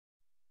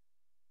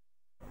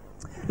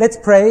Let's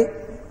pray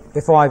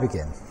before I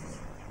begin.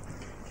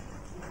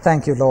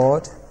 Thank you,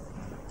 Lord.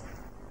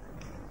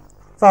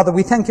 Father,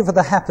 we thank you for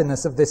the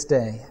happiness of this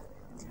day.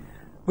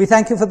 We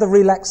thank you for the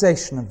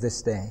relaxation of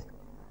this day.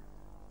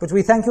 But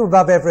we thank you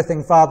above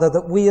everything, Father,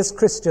 that we as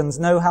Christians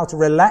know how to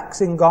relax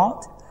in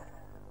God,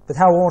 but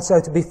how also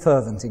to be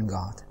fervent in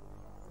God.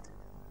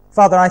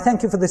 Father, I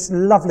thank you for this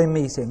lovely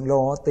meeting,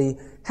 Lord, the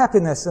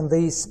happiness and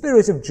the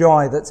spirit of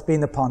joy that's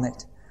been upon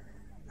it.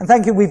 And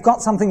thank you, we've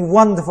got something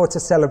wonderful to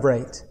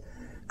celebrate,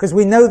 because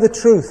we know the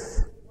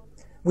truth,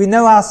 we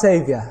know our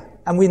Saviour,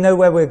 and we know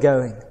where we're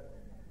going.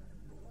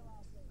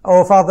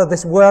 Oh, Father,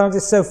 this world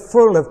is so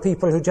full of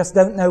people who just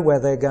don't know where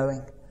they're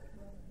going,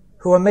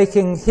 who are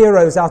making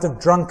heroes out of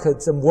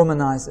drunkards and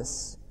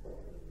womanizers.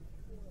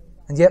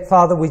 And yet,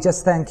 Father, we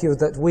just thank you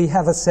that we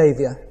have a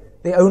Saviour,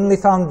 the only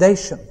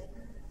foundation.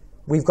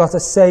 We've got a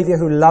Saviour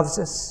who loves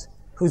us,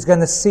 who's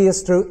going to see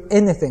us through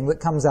anything that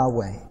comes our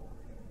way.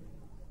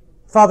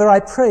 Father,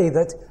 I pray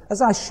that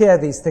as I share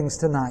these things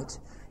tonight,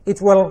 it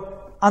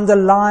will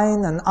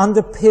underline and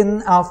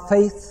underpin our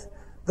faith,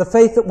 the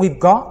faith that we've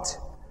got,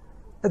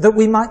 that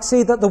we might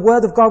see that the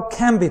Word of God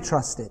can be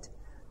trusted.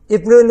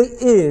 It really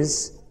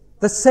is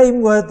the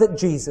same Word that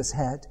Jesus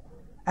had,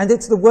 and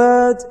it's the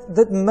Word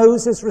that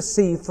Moses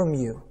received from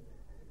you.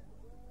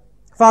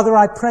 Father,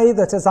 I pray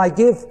that as I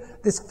give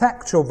this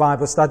factual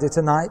Bible study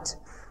tonight,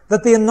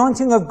 that the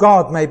anointing of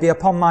God may be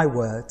upon my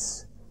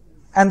words,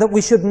 and that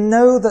we should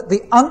know that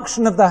the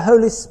unction of the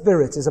Holy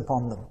Spirit is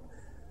upon them,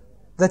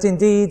 that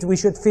indeed we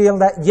should feel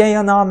that yea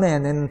and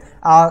amen in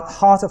our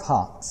heart of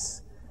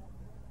hearts.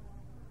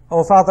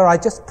 Oh, Father, I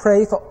just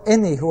pray for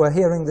any who are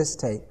hearing this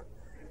tape,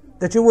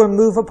 that you will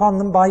move upon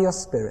them by your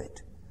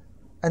Spirit.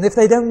 And if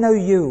they don't know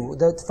you,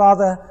 that,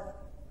 Father,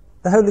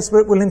 the Holy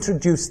Spirit will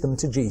introduce them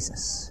to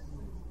Jesus.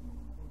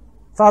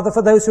 Father,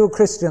 for those who are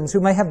Christians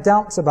who may have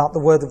doubts about the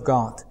Word of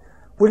God,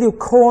 will you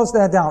cause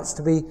their doubts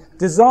to be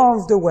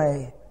dissolved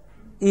away,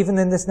 even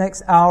in this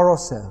next hour or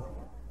so?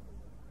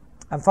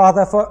 And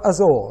Father, for us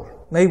all,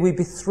 may we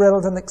be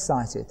thrilled and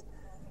excited,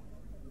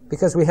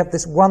 because we have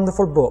this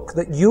wonderful book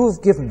that you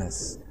have given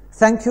us.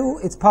 Thank you,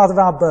 it's part of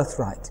our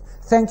birthright.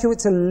 Thank you,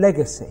 it's a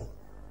legacy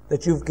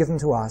that you've given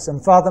to us.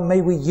 And Father,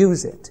 may we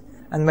use it,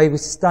 and may we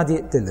study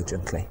it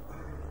diligently.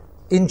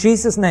 In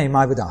Jesus' name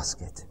I would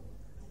ask it.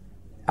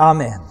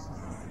 Amen.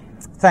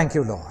 Thank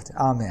you, Lord.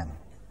 Amen.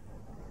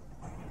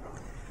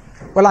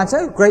 Well, I'm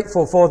so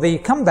grateful for the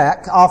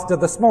comeback after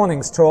this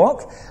morning's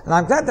talk, and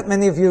I'm glad that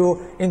many of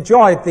you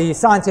enjoyed the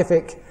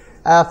scientific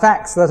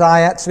facts that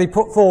I actually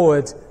put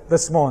forward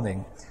this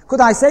morning.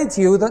 Could I say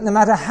to you that no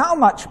matter how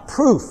much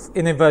proof,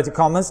 in inverted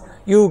commas,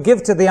 you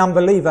give to the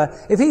unbeliever,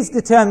 if he's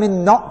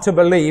determined not to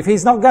believe,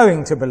 he's not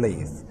going to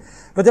believe.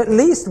 But at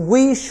least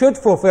we should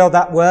fulfill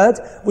that word,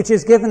 which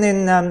is given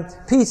in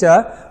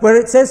Peter, where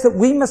it says that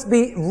we must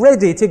be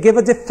ready to give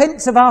a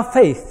defense of our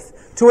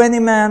faith to any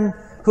man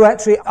who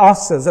actually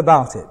asks us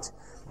about it.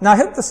 Now, I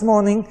hope this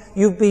morning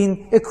you've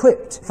been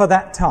equipped for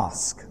that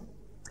task.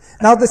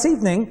 Now, this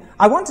evening,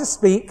 I want to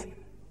speak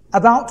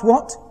about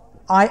what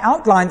I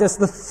outlined as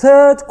the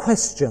third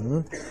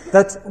question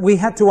that we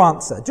had to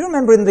answer. Do you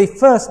remember in the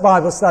first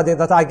Bible study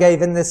that I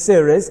gave in this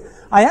series,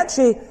 I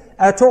actually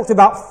talked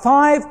about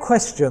 5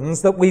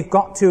 questions that we've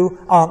got to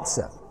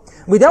answer.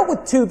 We dealt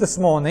with 2 this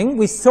morning.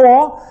 We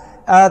saw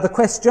the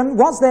question,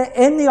 was there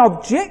any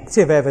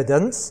objective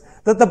evidence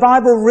that the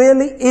Bible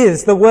really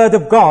is the Word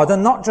of God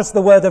and not just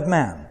the Word of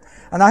man?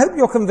 And I hope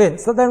you're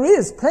convinced that there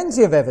is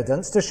plenty of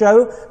evidence to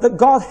show that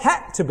God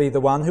had to be the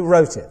one who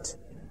wrote it.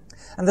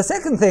 And the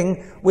second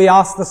thing we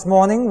asked this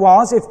morning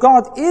was, if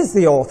God is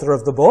the author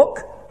of the book,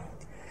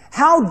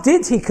 how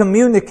did he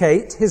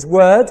communicate his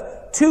word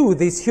to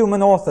these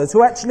human authors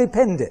who actually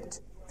penned it?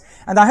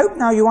 And I hope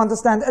now you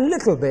understand a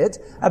little bit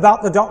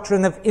about the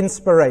doctrine of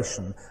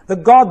inspiration,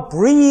 that God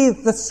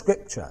breathed the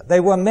Scripture. They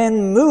were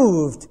men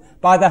moved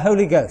by the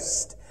Holy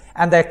Ghost,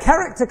 and their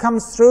character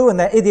comes through and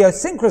their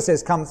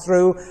idiosyncrasies come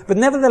through, but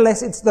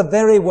nevertheless it's the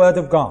very Word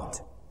of God.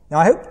 Now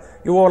I hope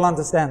you all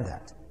understand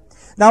that.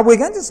 Now we're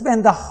going to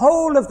spend the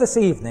whole of this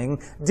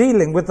evening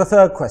dealing with the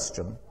third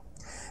question,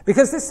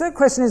 because this third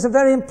question is a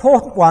very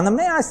important one, and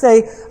may I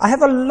say, I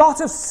have a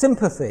lot of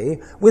sympathy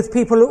with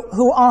people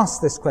who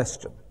ask this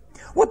question.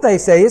 What they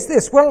say is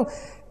this: well,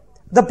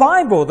 the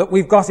Bible that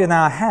we've got in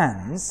our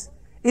hands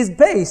is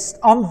based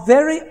on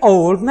very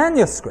old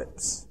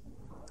manuscripts.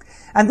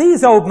 And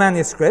these old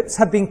manuscripts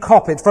have been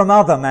copied from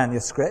other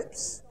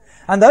manuscripts.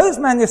 And those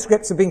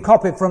manuscripts have been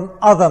copied from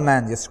other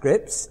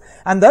manuscripts.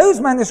 And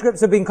those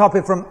manuscripts have been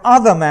copied from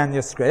other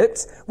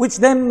manuscripts, which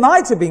then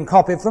might have been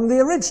copied from the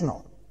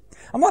original.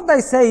 And what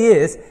they say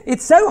is,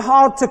 it's so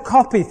hard to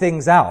copy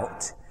things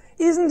out.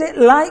 Isn't it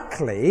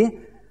likely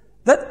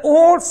that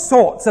all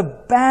sorts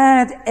of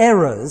bad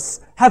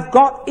errors have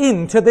got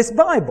into this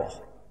Bible?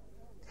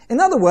 In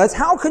other words,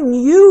 how can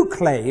you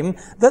claim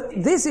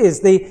that this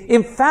is the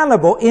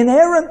infallible,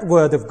 inerrant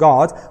Word of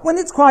God when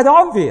it's quite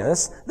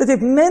obvious that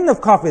if men have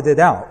copied it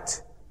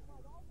out,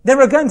 there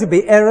are going to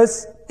be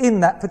errors in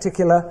that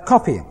particular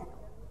copying?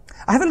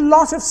 I have a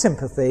lot of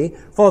sympathy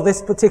for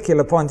this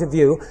particular point of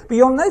view, but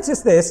you'll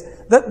notice this,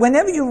 that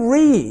whenever you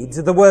read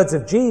the words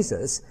of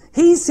Jesus,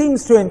 he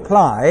seems to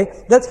imply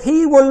that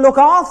he will look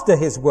after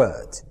his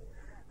word,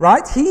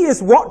 right? He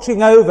is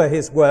watching over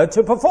his word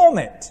to perform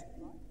it.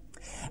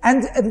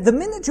 And the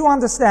minute you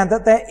understand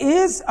that there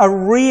is a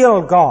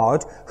real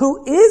God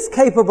who is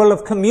capable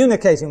of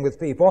communicating with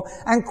people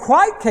and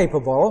quite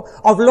capable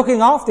of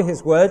looking after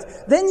his word,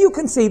 then you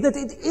can see that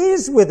it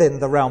is within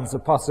the realms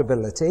of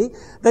possibility,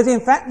 that in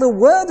fact the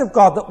word of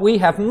God that we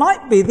have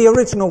might be the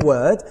original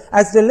word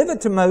as delivered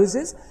to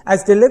Moses,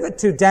 as delivered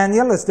to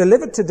Daniel, as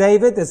delivered to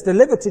David, as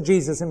delivered to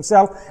Jesus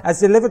himself,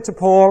 as delivered to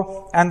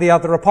Paul and the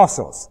other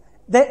apostles.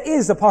 There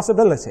is a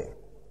possibility.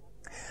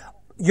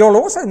 You'll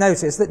also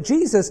notice that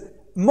Jesus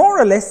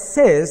more or less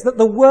says that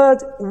the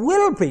word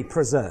will be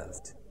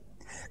preserved.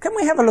 Can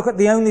we have a look at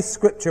the only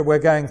scripture we're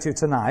going to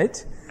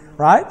tonight,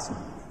 right?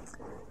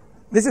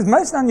 This is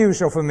most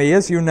unusual for me,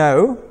 as you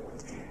know.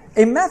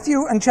 In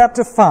Matthew and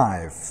chapter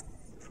 5.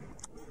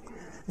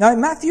 Now, in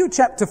Matthew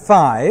chapter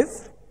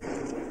 5,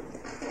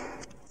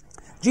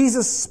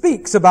 Jesus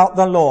speaks about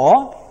the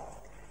law,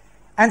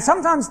 and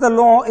sometimes the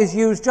law is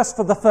used just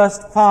for the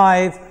first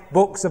 5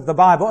 books of the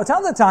Bible. At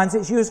other times,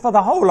 it's used for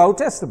the whole Old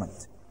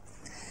Testament.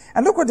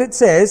 And look what it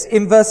says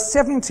in verse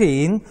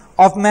 17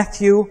 of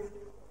Matthew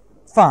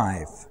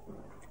 5.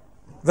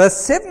 Verse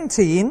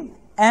 17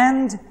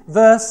 and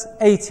verse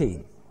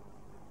 18.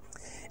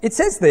 It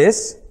says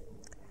this,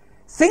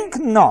 "Think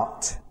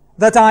not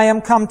that I am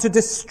come to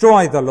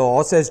destroy the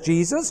law, says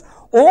Jesus,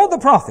 or the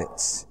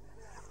prophets.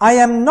 I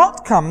am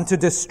not come to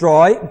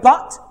destroy,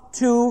 but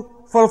to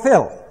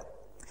fulfill."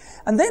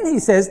 And then he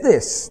says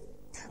this,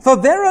 "For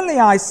verily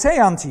I say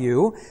unto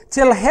you,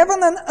 till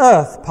heaven and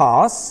earth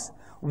pass,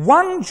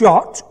 one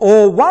jot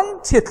or one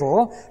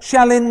tittle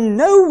shall in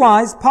no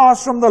wise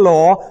pass from the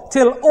law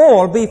till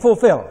all be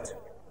fulfilled."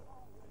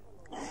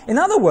 In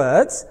other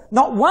words,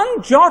 not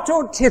one jot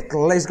or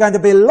tittle is going to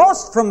be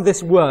lost from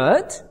this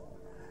word.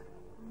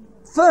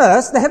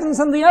 First, the heavens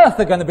and the earth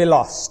are going to be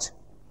lost.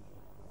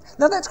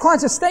 Now that's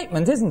quite a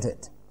statement, isn't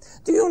it?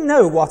 Do you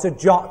know what a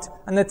jot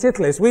and a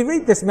tittle is? We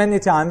read this many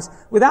times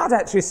without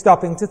actually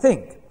stopping to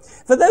think.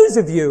 For those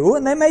of you,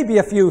 and there may be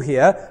a few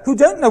here, who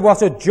don't know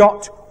what a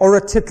jot or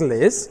a tittle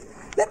is,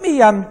 let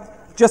me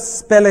just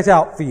spell it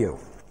out for you.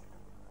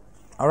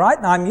 All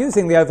right, now I'm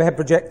using the overhead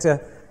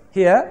projector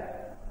here.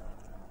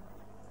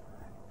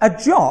 A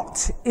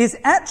jot is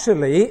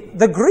actually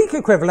the Greek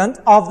equivalent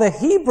of the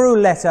Hebrew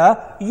letter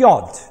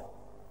Yod.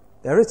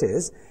 There it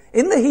is.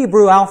 In the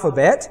Hebrew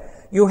alphabet,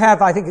 you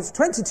have, I think it's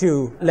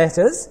 22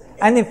 letters,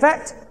 and in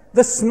fact,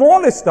 the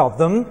smallest of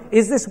them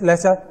is this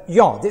letter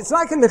Yod. It's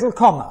like a little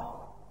comma.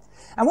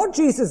 And what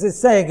Jesus is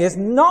saying is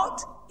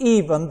not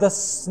even the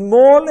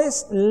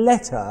smallest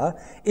letter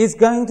is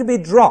going to be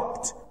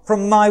dropped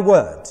from my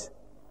word.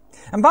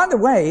 And by the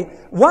way,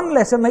 one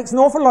letter makes an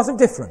awful lot of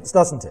difference,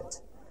 doesn't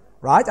it?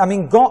 Right? I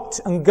mean, got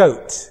and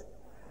goat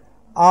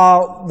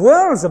are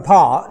worlds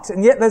apart,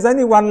 and yet there's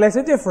only one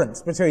letter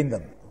difference between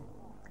them.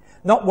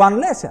 Not one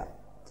letter.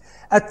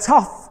 A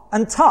tough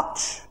and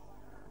touch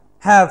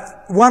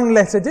have one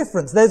letter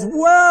difference. There's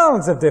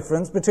worlds of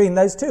difference between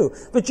those two.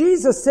 But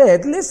Jesus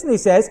said, listen, he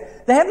says,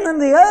 the heaven and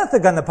the earth are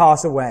going to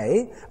pass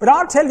away, but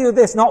I'll tell you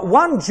this, not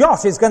one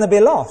jot is going to be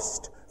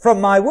lost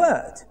from my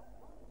word.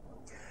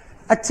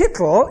 A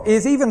tittle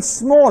is even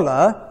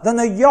smaller than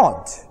a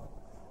yod,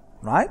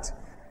 right?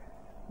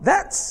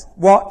 That's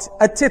what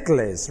a tittle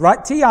is,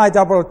 right?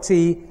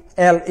 T-I-T-T-L-E.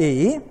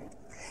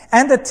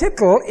 And a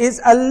tittle is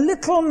a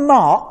little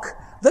mark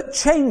that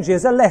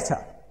changes a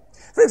letter.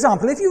 For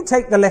example, if you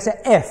take the letter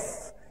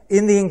F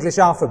in the English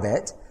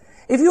alphabet,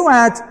 if you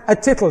add a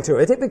tittle to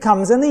it, it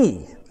becomes an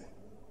E.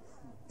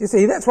 You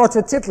see, that's what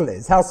a tittle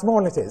is, how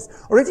small it is.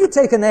 Or if you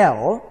take an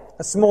L,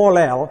 a small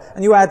L,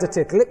 and you add a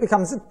tittle, it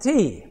becomes a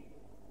T.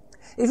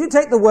 If you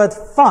take the word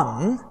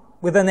fun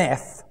with an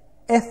F,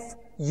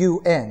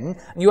 F-U-N,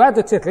 and you add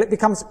a tittle, it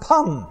becomes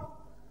pun.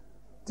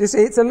 Do you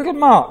see? It's a little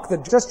mark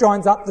that just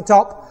joins up the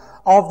top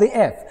of the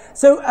F.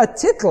 So a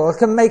tittle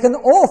can make an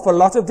awful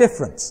lot of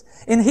difference.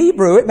 In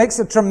Hebrew, it makes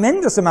a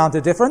tremendous amount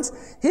of difference.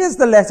 Here's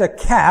the letter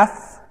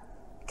kaf,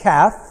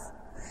 kaf.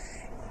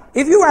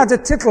 If you add a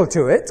tittle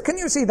to it, can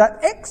you see that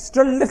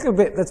extra little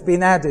bit that's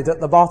been added at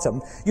the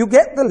bottom? You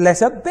get the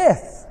letter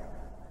beth.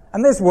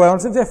 And there's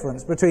worlds of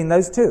difference between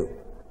those two.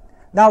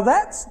 Now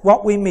that's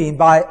what we mean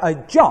by a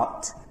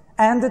jot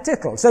and a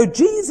tittle. So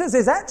Jesus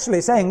is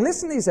actually saying,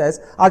 listen, he says,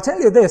 I'll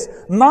tell you this,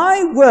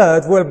 my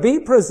word will be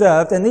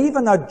preserved, and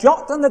even a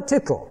jot and a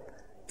tittle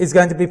is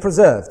going to be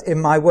preserved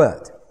in my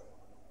word.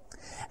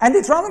 And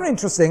it's rather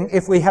interesting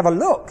if we have a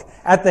look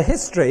at the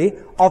history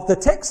of the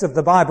text of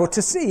the Bible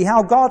to see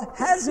how God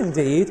has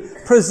indeed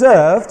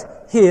preserved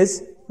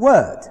his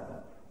word.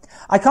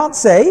 I can't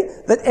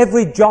say that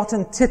every jot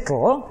and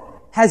tittle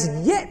has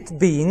yet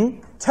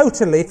been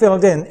totally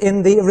filled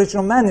in the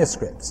original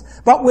manuscripts.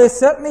 But we're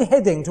certainly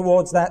heading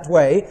towards that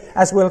way,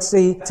 as we'll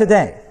see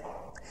today.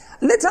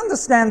 Let's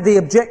understand the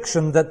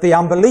objection that the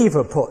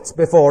unbeliever puts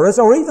before us,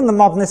 or even the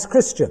modernist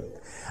Christian.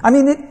 I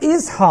mean, it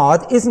is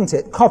hard, isn't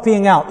it,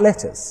 copying out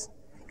letters?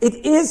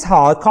 It is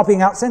hard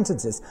copying out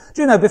sentences.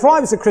 Do you know, before I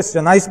was a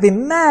Christian, I used to be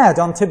mad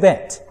on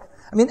Tibet.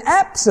 I mean,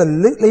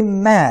 absolutely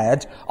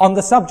mad on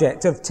the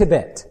subject of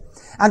Tibet.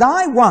 And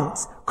I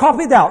once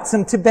copied out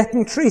some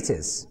Tibetan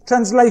treatises,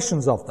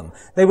 translations of them.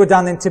 They were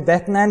done in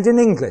Tibetan and in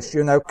English.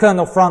 You know,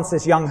 Colonel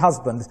Francis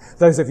Younghusband,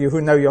 those of you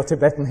who know your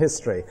Tibetan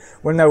history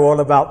will know all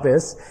about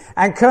this.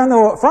 And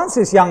Colonel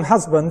Francis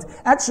Younghusband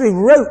actually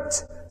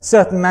wrote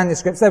certain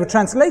manuscripts. They were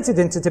translated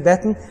into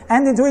Tibetan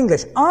and into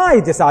English. I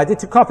decided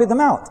to copy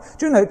them out.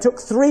 Do you know, it took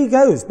 3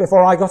 goes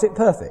before I got it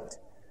perfect.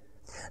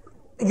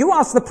 You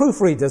ask the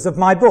proofreaders of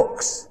my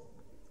books,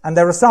 and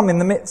there are some in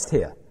the midst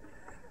here.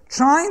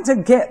 Trying to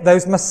get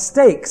those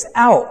mistakes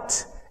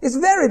out is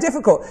very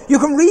difficult. You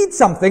can read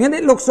something and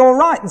it looks all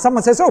right, and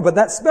someone says, oh, but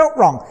that's spelt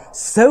wrong.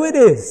 So it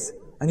is,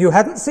 and you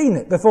hadn't seen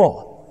it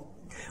before.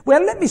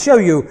 Well, let me show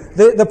you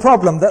the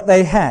problem that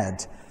they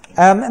had.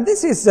 And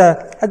this is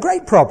a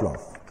great problem.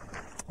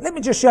 Let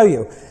me just show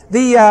you.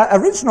 The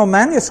original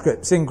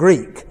manuscripts in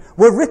Greek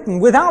were written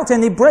without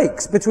any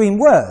breaks between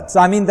words.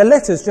 I mean, the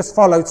letters just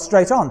followed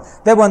straight on.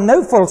 There were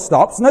no full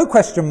stops, no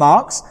question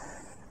marks,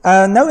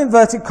 no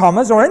inverted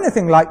commas or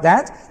anything like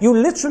that. You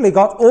literally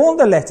got all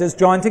the letters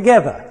joined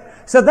together.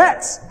 So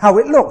that's how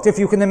it looked, if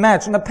you can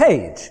imagine a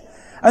page.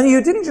 And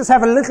you didn't just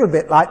have a little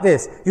bit like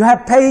this. You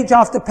had page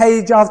after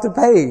page after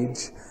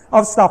page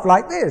of stuff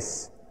like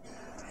this.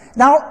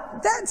 Now,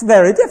 that's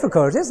very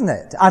difficult, isn't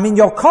it? I mean,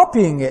 you're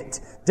copying it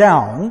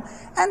down,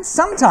 and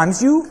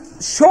sometimes you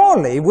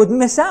surely would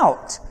miss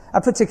out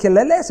a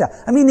particular letter.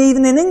 I mean,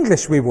 even in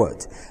English we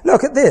would.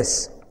 Look at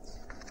this.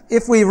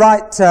 If we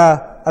write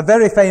a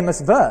very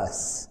famous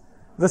verse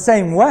the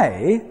same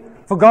way,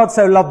 for God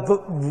so loved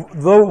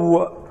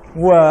the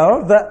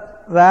world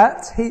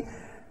that he...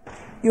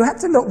 You have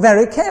to look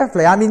very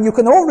carefully. I mean, you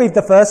can all read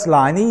the first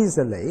line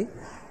easily.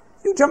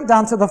 You jump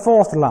down to the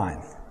 4th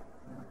line.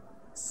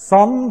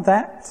 Son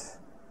that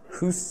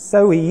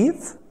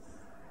whosoever.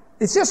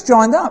 It's just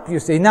joined up, you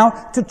see. Now,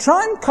 to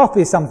try and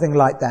copy something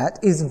like that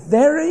is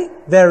very,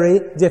 very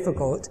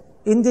difficult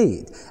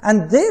indeed.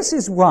 And this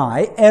is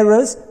why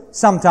errors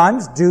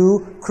sometimes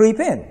do creep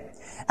in.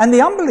 And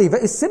the unbeliever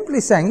is simply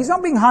saying, he's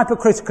not being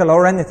hypercritical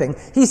or anything,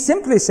 he's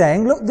simply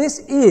saying, look, this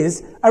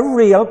is a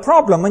real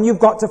problem and you've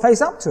got to face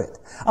up to it.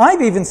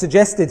 I've even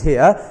suggested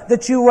here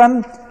that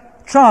you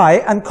try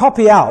and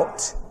copy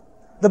out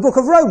the book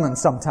of Romans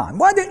sometime.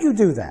 Why don't you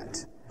do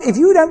that? If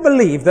you don't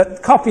believe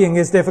that copying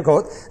is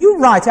difficult, you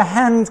write a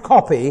hand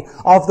copy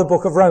of the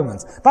book of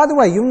Romans. By the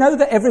way, you know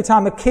that every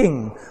time a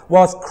king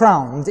was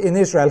crowned in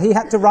Israel, he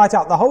had to write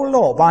out the whole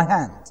law by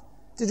hand.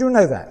 Did you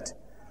know that?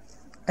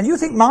 And you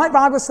think my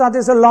Bible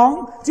studies are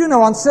long? Do you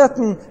know on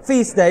certain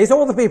feast days,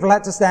 all the people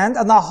had to stand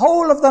and the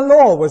whole of the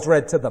law was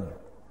read to them?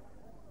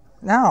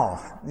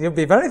 Now, you'll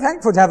be very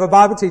thankful to have a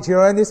Bible teacher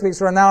who only speaks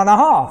for an hour and a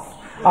half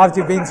after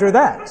you've been through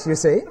that, you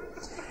see.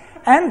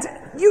 And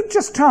you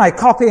just try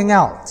copying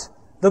out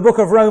the book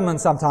of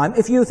Romans sometime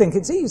if you think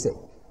it's easy.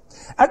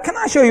 Can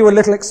I show you a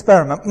little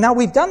experiment? Now,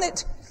 we've done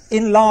it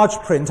in large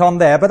print on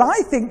there, but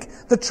I think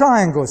the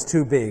triangle's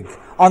too big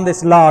on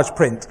this large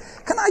print.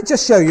 Can I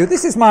just show you?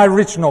 This is my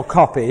original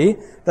copy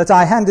that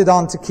I handed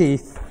on to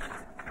Keith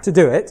to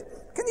do it.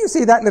 Can you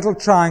see that little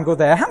triangle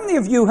there? How many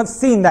of you have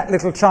seen that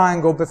little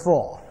triangle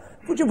before?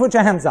 Could you put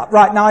your hands up?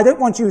 Right, now I don't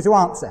want you to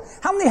answer.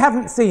 How many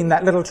haven't seen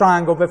that little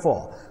triangle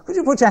before? Could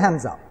you put your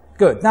hands up?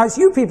 Good. Now, it's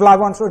you people I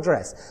want to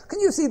address. Can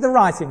you see the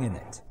writing in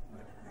it?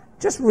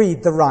 Just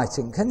read the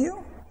writing, can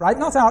you? Right?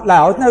 Not out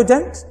loud. No,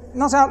 don't.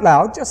 Not out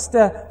loud. Just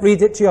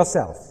read it to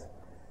yourself.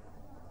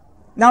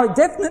 Now, it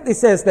definitely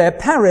says there,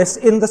 Paris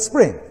in the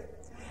spring.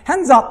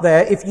 Hands up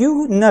there if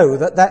you know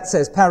that that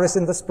says Paris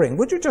in the spring.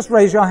 Would you just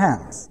raise your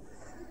hands?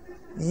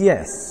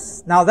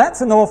 Yes. Now,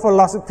 that's an awful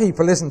lot of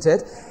people, isn't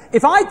it?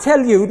 If I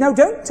tell you... No,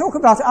 don't talk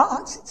about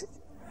it.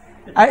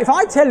 If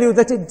I tell you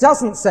that it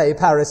doesn't say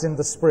Paris in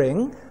the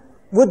spring...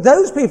 Would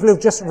those people who've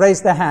just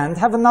raised their hand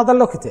have another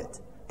look at it?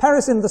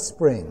 Paris in the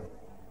spring.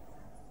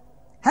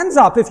 Hands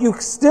up if you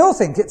still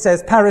think it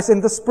says Paris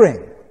in the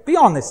spring. Be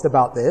honest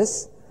about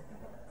this.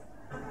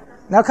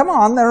 Now come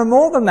on, there are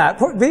more than that.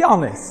 Be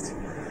honest.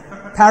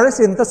 Paris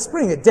in the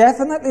spring. It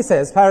definitely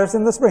says Paris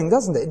in the spring,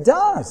 doesn't it? It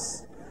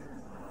does.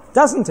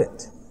 Doesn't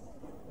it?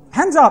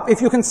 Hands up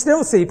if you can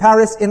still see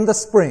Paris in the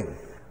spring.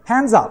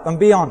 Hands up and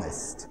be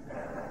honest.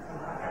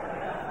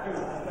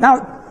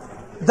 Now,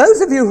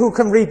 those of you who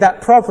can read that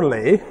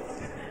properly,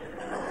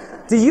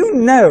 do you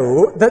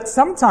know that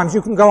sometimes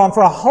you can go on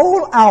for a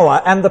whole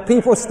hour and the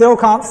people still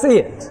can't see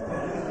it?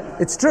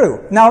 It's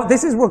true. Now,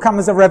 this will come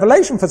as a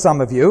revelation for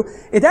some of you.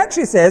 It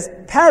actually says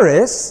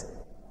Paris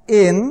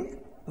in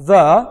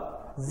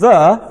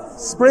the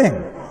spring.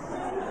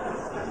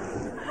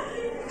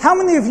 How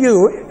many of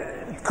you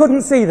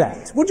couldn't see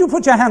that? Would you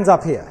put your hands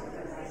up here?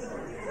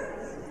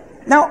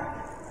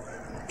 Now,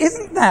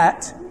 isn't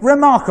that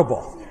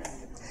remarkable?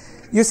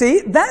 You see,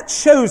 that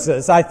shows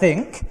us, I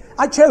think,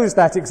 I chose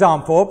that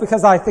example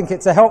because I think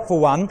it's a helpful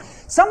one.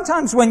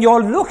 Sometimes when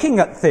you're looking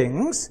at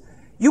things,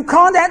 you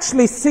can't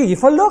actually see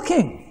for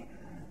looking.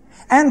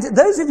 And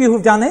those of you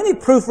who've done any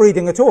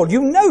proofreading at all,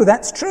 you know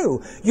that's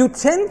true. You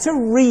tend to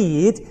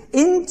read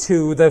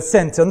into the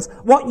sentence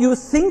what you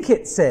think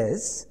it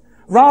says,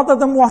 rather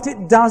than what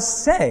it does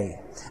say.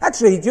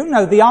 Actually, do you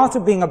know the art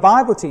of being a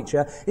Bible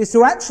teacher is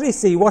to actually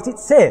see what it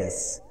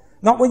says,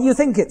 not what you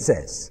think it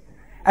says.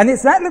 And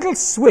it's that little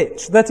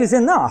switch that is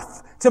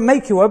enough to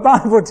make you a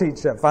Bible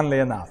teacher, funnily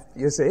enough,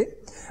 you see.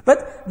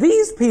 But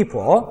these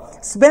people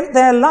spent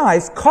their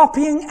lives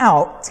copying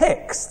out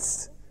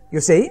texts,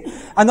 you see.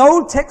 An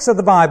old text of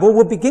the Bible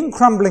would begin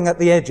crumbling at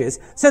the edges,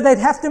 so they'd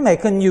have to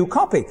make a new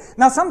copy.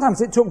 Now,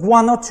 sometimes it took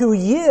 1 or 2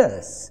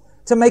 years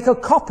to make a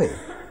copy.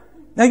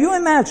 Now, you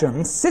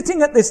imagine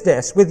sitting at this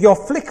desk with your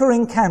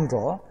flickering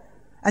candle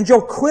and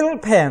your quill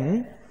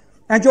pen,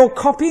 and you're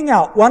copying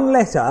out one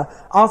letter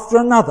after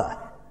another.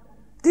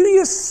 Do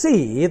you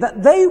see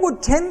that they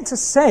would tend to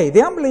say,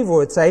 the unbeliever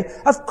would say,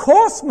 of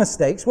course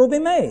mistakes will be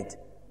made.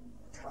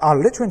 I'll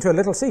let you into a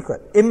little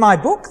secret. In my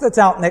book that's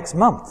out next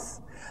month,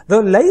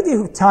 the lady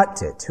who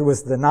typed it, who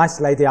was the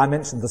nice lady I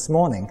mentioned this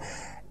morning,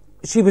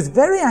 she was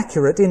very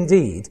accurate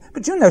indeed,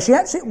 but you know, she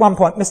actually at one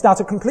point missed out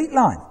a complete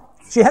line.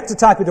 She had to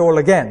type it all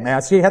again.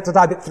 Now, she had to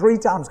type it 3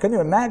 times. Can you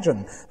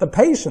imagine the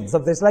patience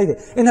of this lady?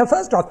 In her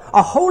first draft,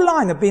 a whole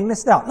line had been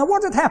missed out. Now,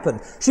 what had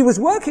happened? She was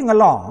working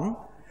along.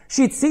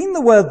 She'd seen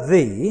the word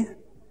 "thee."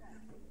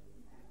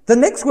 The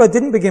next word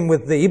didn't begin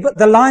with "thee," but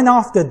the line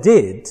after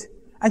did.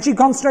 And she'd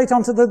gone straight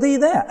onto the "thee"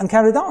 there and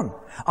carried on.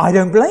 I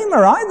don't blame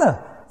her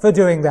either for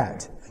doing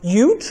that.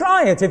 You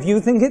try it if you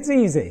think it's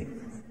easy.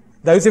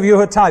 Those of you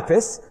who are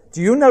typists,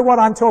 do you know what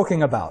I'm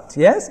talking about?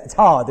 Yes? It's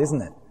hard,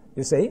 isn't it?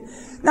 You see?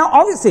 Now,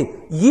 obviously,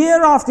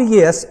 year after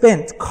year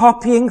spent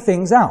copying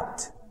things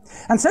out.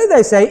 And so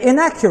they say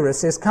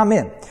inaccuracies come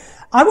in.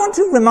 I want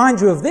to remind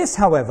you of this,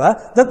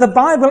 however, that the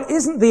Bible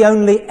isn't the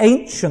only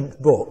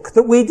ancient book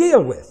that we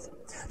deal with.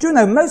 Do you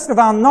know, most of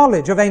our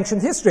knowledge of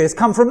ancient history has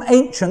come from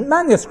ancient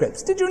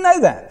manuscripts. Did you know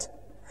that?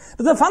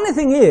 But the funny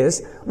thing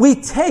is, we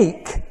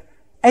take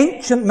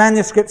ancient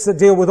manuscripts that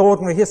deal with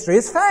ordinary history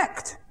as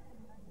fact.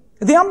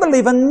 The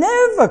unbeliever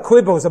never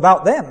quibbles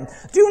about them.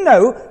 Do you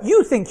know,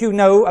 you think you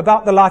know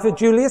about the life of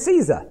Julius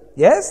Caesar.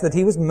 Yes, that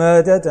he was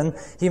murdered and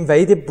he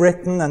invaded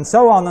Britain and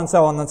so on and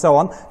so on and so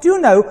on. Do you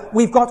know,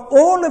 we've got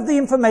all of the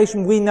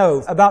information we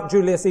know about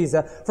Julius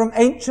Caesar from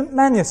ancient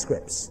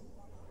manuscripts.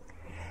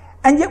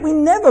 And yet we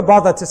never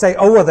bother to say,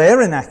 oh, well,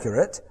 they're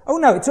inaccurate. Oh,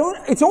 no, it's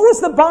always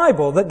the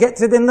Bible that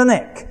gets it in the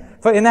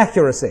neck for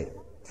inaccuracy.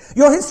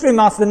 Your history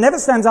master never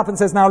stands up and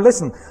says, now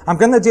listen, I'm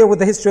going to deal with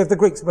the history of the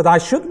Greeks, but I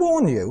should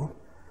warn you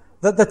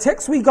that the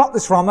texts we got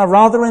this from are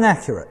rather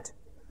inaccurate.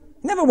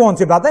 Never warned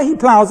you about that. He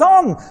plows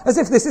on as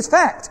if this is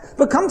fact.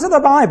 But come to the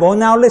Bible,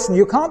 now listen,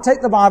 you can't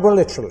take the Bible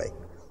literally.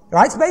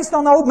 Right? It's based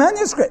on old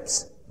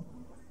manuscripts.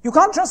 You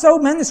can't trust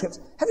old manuscripts.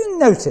 Have you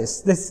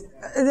noticed this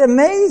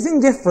amazing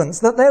difference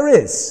that there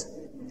is?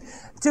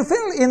 To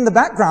fill in the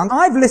background,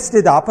 I've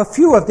listed up a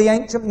few of the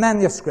ancient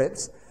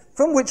manuscripts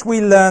from which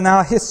we learn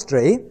our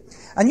history.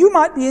 And you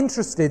might be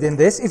interested in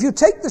this. If you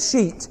take the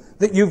sheet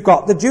that you've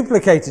got, the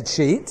duplicated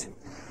sheet,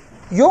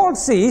 you'll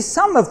see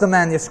some of the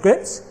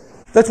manuscripts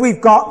that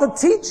we've got that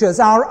teaches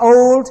our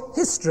old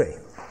history.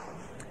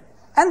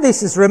 And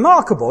this is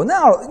remarkable.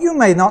 Now, you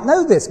may not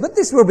know this, but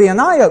this will be an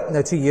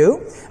eye-opener to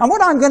you. And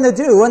what I'm going to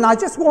do, and I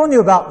just warn you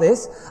about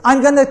this,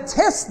 I'm going to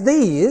test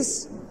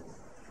these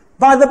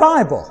by the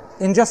Bible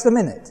in just a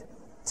minute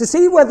to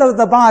see whether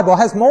the Bible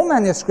has more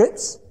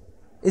manuscripts,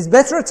 is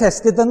better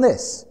attested than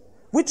this.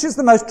 Which is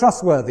the most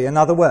trustworthy, in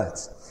other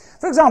words?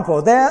 For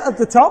example, there at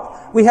the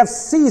top, we have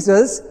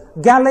Caesar's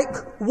Gallic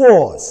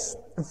Wars.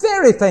 A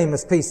very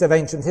famous piece of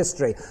ancient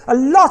history. A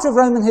lot of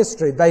Roman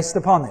history based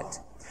upon it.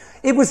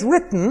 It was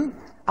written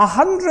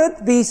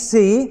 100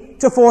 BC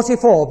to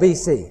 44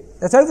 BC.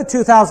 That's over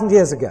 2,000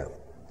 years ago.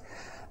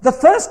 The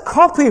first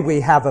copy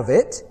we have of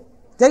it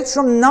dates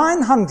from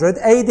 900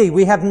 AD.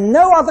 We have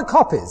no other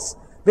copies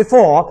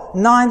before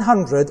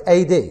 900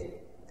 AD.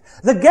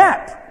 The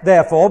gap,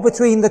 therefore,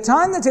 between the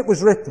time that it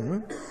was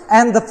written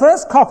and the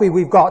first copy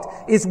we've got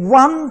is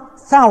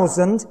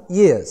 1,000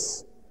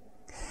 years.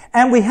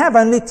 And we have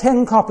only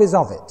 10 copies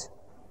of it.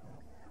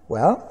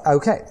 Well,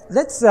 okay,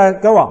 let's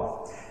go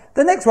on.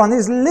 The next one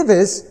is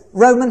Livy's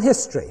Roman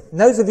History.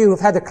 Those of you who've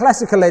had a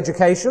classical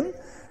education,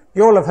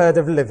 you all have heard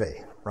of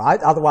Livy,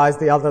 right? Otherwise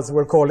the others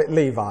will call it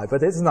Levi,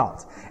 but it's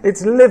not.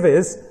 It's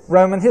Livy's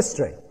Roman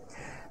History.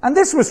 And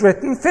this was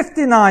written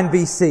 59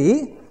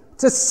 BC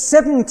to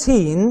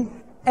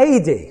 17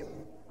 AD.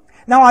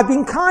 Now, I've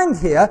been kind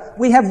here.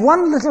 We have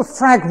one little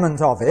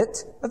fragment of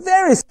it, a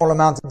very small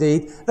amount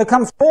indeed, that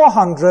comes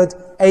 400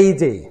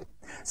 AD.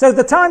 So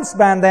the time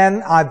span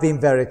then, I've been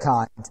very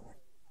kind.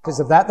 Because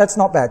of that, that's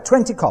not bad.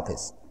 20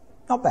 copies.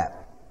 Not bad.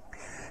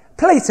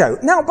 Plato.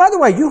 Now, by the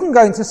way, you can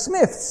go into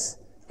Smith's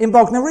in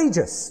Bognor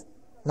Regis.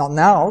 Not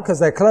now, because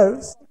they're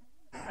closed.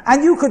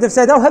 And you could have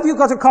said, oh, have you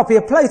got a copy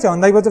of Plato?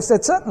 And they would have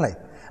said, certainly.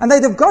 And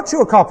they'd have got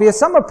you a copy of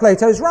some of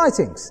Plato's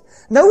writings.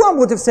 No one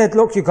would have said,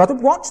 look, you've got to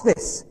watch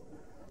this.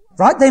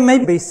 Right? They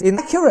may be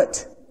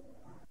inaccurate.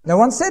 No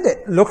one said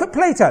it. Look at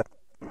Plato.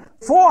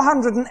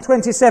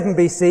 427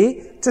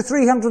 BC to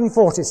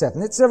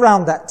 347. It's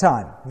around that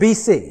time,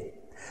 BC.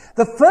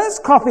 The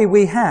first copy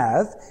we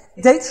have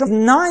dates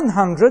from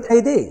 900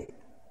 AD.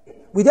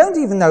 We don't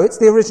even know it's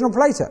the original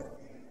Plato,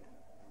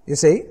 you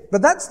see.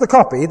 But that's the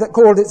copy that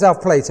called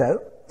itself Plato.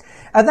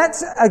 And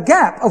that's a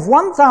gap of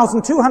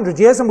 1,200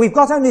 years, and we've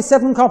got only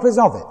 7 copies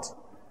of it.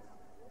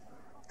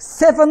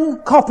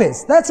 7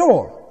 copies, that's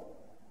all.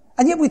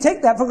 And yet we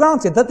take that for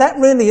granted, that that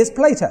really is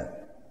Plato.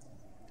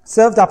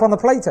 Served up on a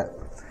Plato.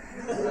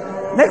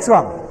 Next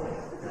one.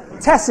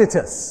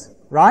 Tacitus,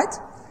 right?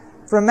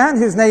 For a man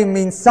whose name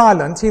means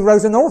silent, he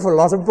wrote an awful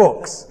lot of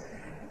books.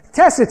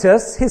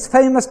 Tacitus, his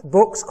famous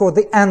books called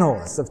the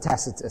Annals of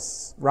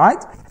Tacitus,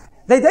 right?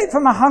 They date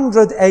from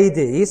 100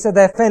 AD, so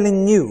they're fairly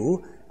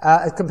new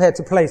compared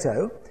to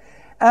Plato.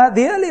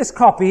 The earliest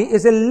copy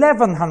is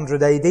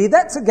 1100 AD.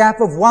 That's a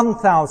gap of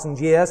 1,000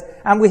 years,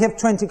 and we have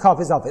 20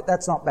 copies of it.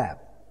 That's not bad.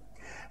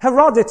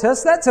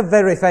 Herodotus, that's a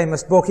very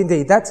famous book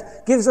indeed.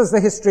 That gives us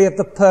the history of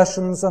the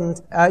Persians and,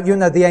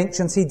 the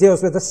ancients. He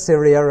deals with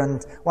Assyria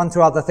and 1 or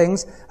 2 other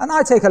things. And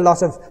I take a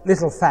lot of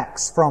little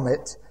facts from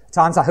it. At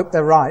times I hope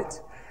they're right.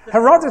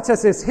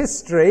 Herodotus'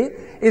 history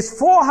is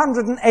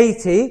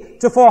 480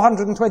 to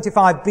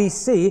 425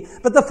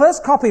 BC, but the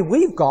first copy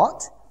we've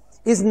got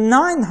is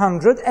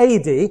 900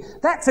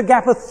 AD. That's a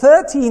gap of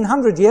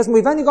 1,300 years, and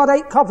we've only got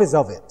 8 copies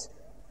of it.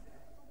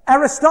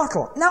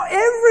 Aristotle. Now,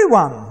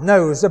 everyone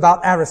knows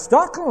about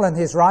Aristotle and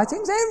his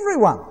writings.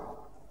 Everyone.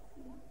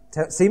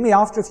 See me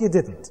after if you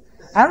didn't.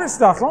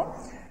 Aristotle,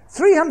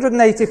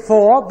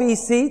 384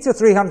 BC to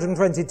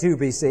 322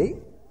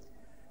 BC.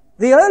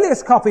 The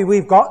earliest copy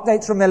we've got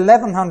dates from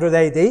 1100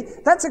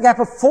 AD. That's a gap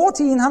of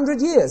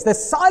 1,400 years.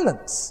 There's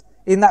silence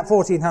in that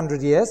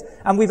 1,400 years,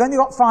 and we've only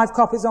got 5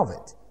 copies of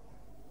it.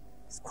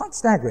 It's quite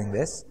staggering,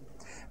 this.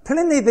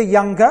 Pliny the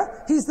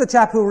Younger, he's the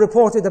chap who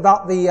reported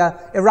about the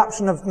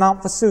eruption of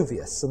Mount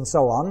Vesuvius and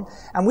so on.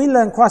 And we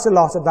learn quite a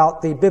lot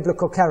about the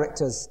biblical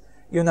characters,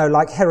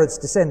 like Herod's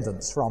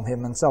descendants from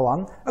him and so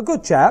on. A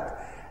good chap.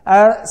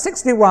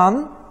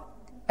 61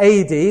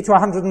 AD to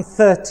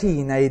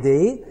 113 AD.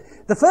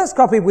 The first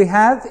copy we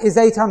have is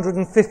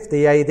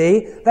 850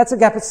 AD. That's a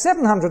gap of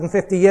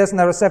 750 years, and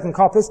there are 7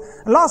 copies.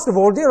 And last of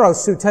all, dear old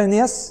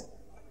Suetonius.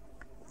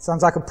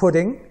 Sounds like a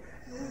pudding.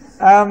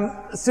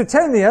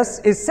 Suetonius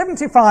is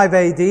 75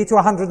 AD to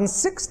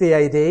 160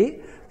 AD.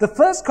 The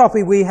first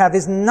copy we have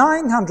is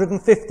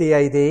 950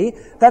 AD.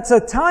 That's a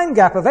time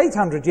gap of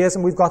 800 years,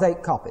 and we've got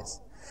 8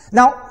 copies.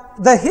 Now,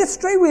 the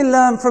history we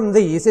learn from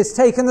these is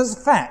taken as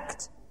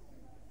fact.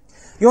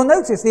 You'll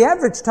notice the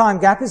average time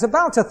gap is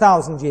about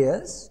 1,000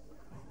 years,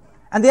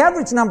 and the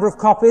average number of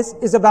copies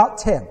is about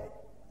 10.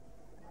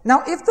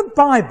 Now, if the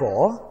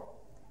Bible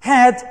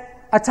had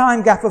a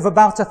time gap of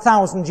about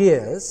 1,000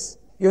 years,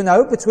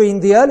 between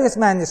the earliest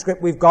manuscript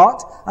we've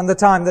got and the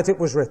time that it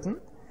was written,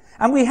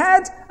 and we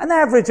had an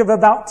average of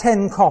about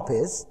 10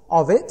 copies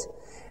of it,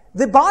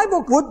 the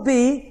Bible would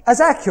be as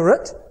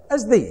accurate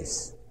as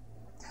these.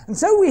 And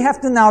so we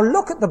have to now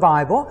look at the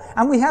Bible,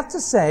 and we have to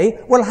say,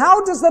 well,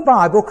 how does the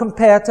Bible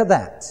compare to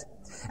that?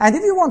 And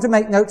if you want to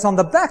make notes on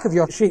the back of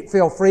your sheet,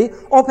 feel free,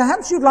 or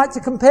perhaps you'd like to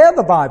compare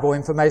the Bible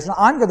information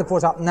I'm going to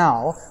put up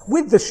now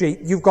with the sheet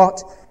you've got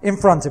in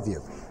front of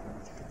you.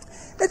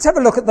 Let's have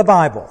a look at the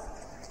Bible.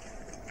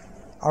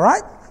 All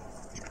right?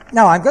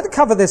 Now, I'm going to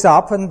cover this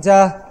up, and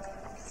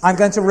I'm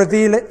going to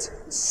reveal it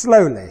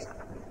slowly.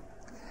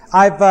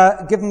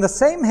 I've given the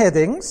same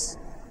headings.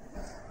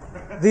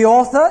 The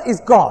author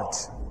is God.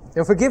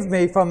 You'll forgive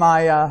me for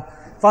my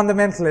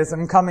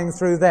fundamentalism coming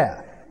through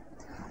there.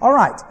 All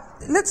right.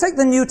 Let's take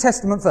the New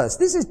Testament first.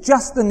 This is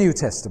just the New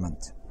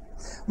Testament.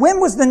 When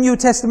was the New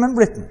Testament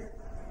written?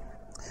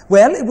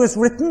 Well, it was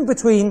written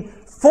between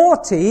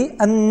 40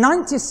 and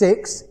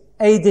 96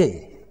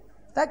 AD.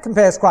 That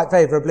compares quite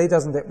favorably,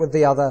 doesn't it, with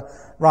the other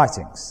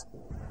writings.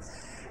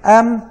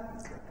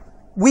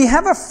 We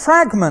have a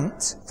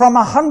fragment from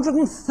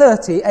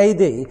 130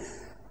 AD.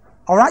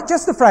 All right,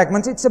 just a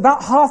fragment. It's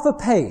about half a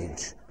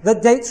page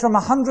that dates from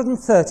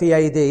 130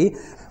 AD,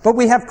 but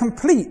we have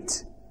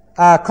complete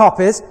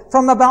copies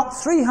from about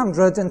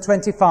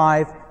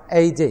 325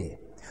 AD.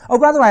 Oh,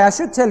 by the way, I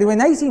should tell you, in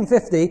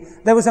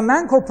 1850, there was a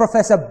man called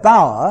Professor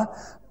Bauer,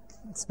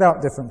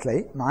 spelt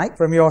differently, Mike,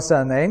 from your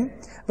surname.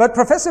 But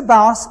Professor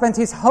Bauer spent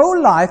his whole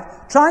life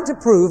trying to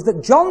prove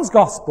that John's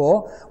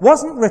Gospel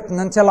wasn't written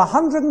until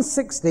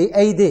 160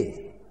 AD.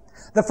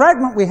 The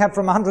fragment we have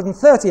from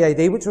 130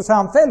 AD, which was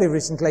found fairly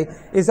recently,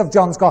 is of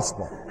John's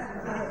Gospel.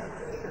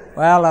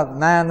 Well, a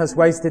man has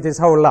wasted his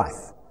whole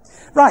life.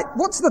 Right,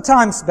 what's the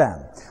time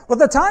span? Well,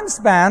 the time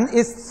span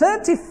is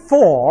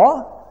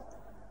 34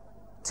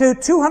 to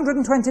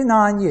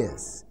 229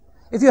 years.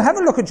 If you have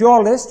a look at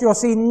your list, you'll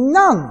see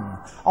none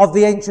of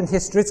the ancient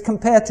histories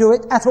compared to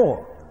it at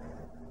all.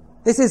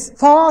 This is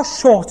far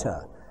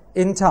shorter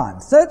in time,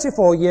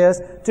 34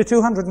 years to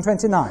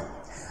 229.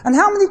 And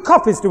how many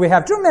copies do we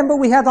have? Do you remember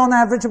we had on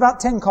average about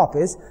 10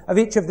 copies of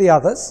each of the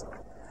others?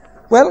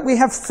 Well, we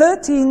have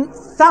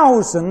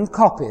 13,000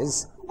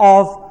 copies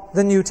of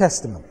the New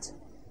Testament.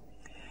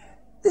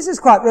 This is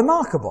quite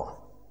remarkable.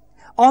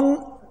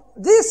 On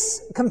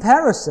this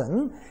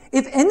comparison,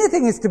 if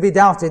anything is to be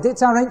doubted,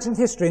 it's our ancient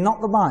history,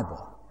 not the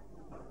Bible.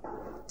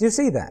 Do you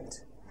see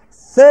that?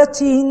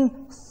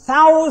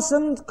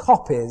 13,000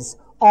 copies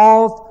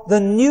of the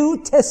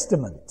New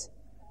Testament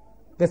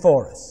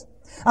before us.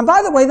 And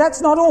by the way,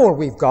 that's not all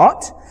we've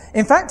got.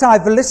 In fact,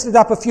 I've listed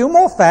up a few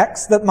more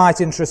facts that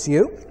might interest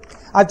you.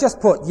 I've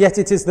just put, yet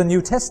it is the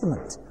New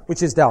Testament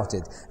which is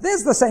doubted.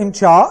 There's the same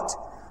chart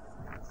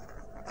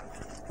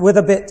with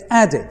a bit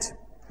added.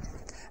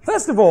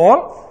 First of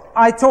all,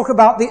 I talk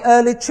about the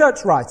early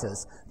church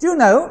writers. Do you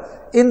know,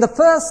 in the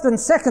 1st and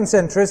 2nd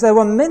centuries, there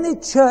were many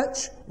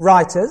church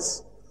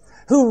writers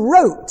who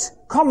wrote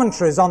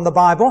commentaries on the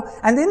Bible,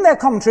 and in their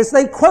commentaries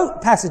they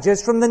quote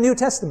passages from the New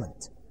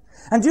Testament.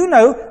 And you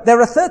know, there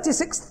are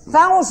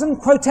 36,000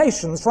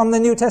 quotations from the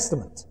New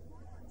Testament.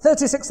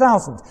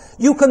 36,000.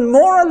 You can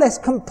more or less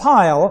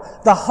compile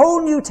the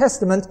whole New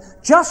Testament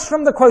just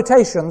from the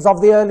quotations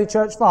of the early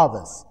church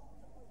fathers.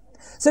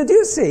 So do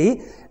you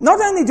see, not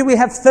only do we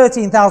have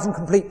 13,000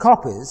 complete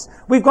copies,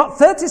 we've got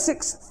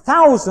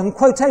 36,000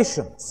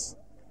 quotations.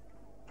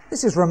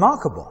 This is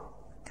remarkable.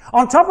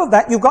 On top of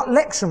that, you've got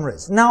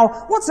lectionaries.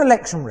 Now, what's a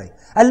lectionary?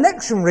 A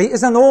lectionary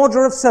is an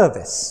order of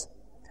service.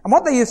 And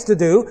what they used to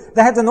do,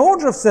 they had an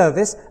order of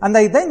service, and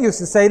they then used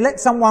to say, let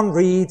someone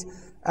read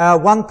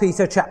 1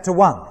 Peter chapter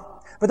 1.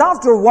 But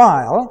after a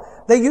while,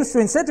 they used to,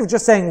 instead of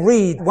just saying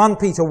read 1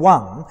 Peter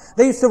 1,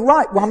 they used to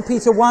write 1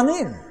 Peter 1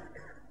 in.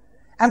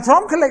 And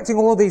from collecting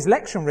all these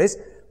lectionaries,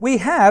 we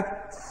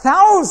have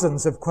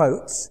thousands of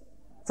quotes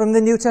from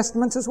the New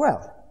Testament as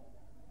well.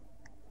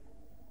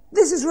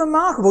 This is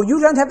remarkable. You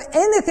don't have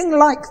anything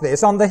like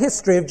this on the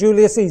history of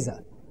Julius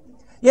Caesar.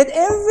 Yet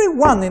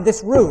everyone in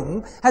this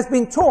room has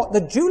been taught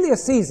that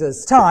Julius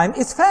Caesar's time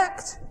is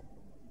fact,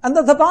 and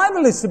that the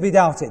Bible is to be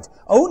doubted.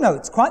 Oh no,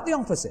 it's quite the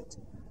opposite.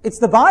 It's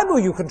the Bible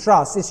you can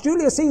trust. It's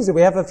Julius Caesar we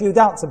have a few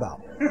doubts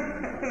about.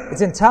 It's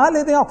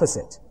entirely the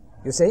opposite,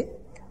 you see.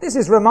 This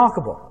is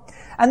remarkable.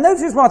 And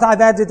notice what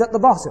I've added at the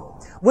bottom.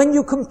 When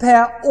you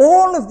compare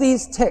all of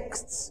these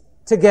texts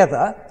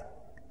together,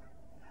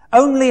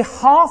 only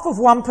half of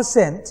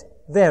 1%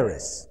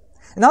 varies.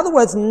 In other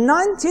words,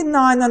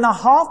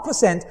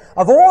 99.5%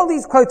 of all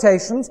these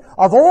quotations,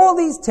 of all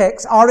these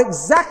texts, are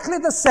exactly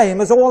the same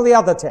as all the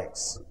other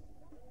texts.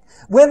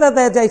 Whether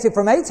they're dated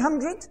from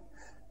 800,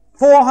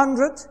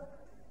 400,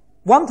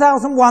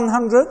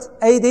 1100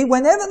 AD,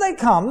 whenever they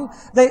come,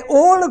 they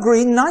all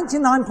agree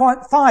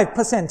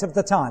 99.5% of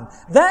the time.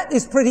 That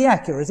is pretty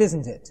accurate,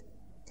 isn't it?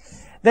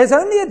 There's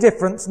only a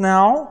difference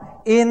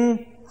now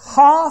in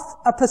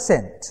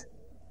 0.5%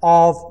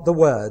 of the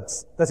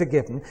words that are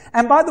given.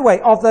 And by the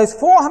way, of those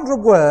 400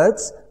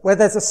 words where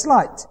there's a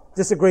slight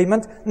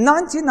disagreement,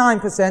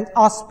 99%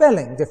 are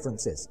spelling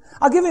differences.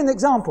 I'll give you an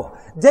example.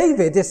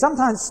 David is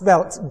sometimes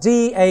spelt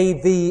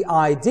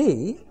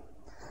D-A-V-I-D,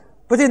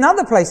 but in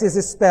other places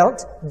is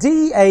spelt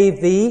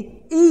D-A-V-E-I-D.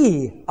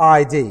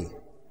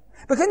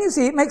 But can you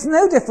see, it makes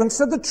no difference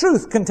to the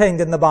truth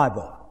contained in the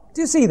Bible.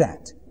 Do you see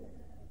that?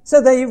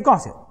 So there you've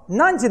got it.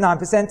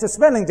 99% are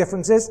spelling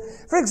differences.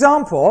 For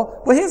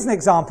example, well, here's an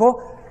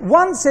example.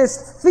 One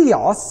says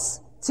Theos,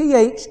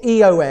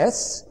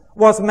 T-H-E-O-S,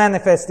 was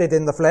manifested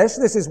in the flesh.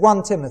 This is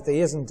 1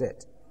 Timothy, isn't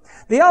it?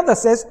 The other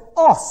says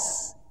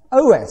Os,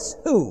 O-S,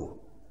 who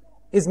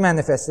is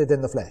manifested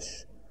in the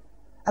flesh.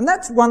 And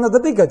that's one of the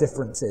bigger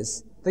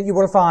differences that you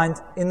will find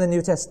in the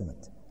New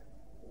Testament.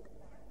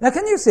 Now,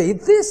 can you see,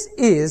 this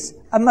is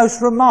a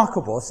most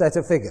remarkable set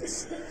of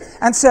figures.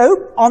 And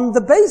so, on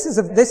the basis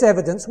of this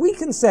evidence, we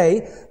can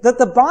say that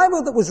the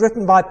Bible that was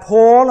written by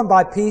Paul and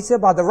by Peter,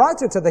 by the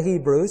writer to the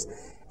Hebrews,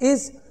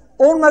 is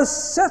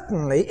almost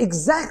certainly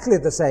exactly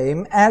the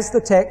same as the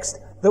text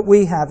that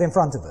we have in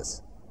front of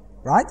us.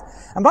 Right?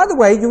 And by the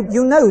way,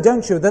 you know,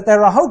 don't you, that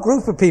there are a whole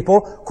group of people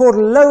called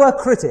lower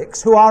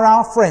critics who are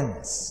our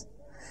friends.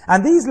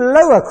 And these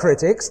lower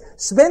critics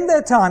spend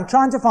their time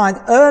trying to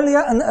find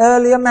earlier and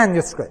earlier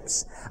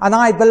manuscripts. And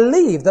I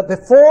believe that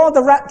before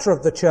the rapture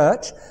of the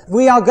church,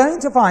 we are going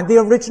to find the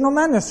original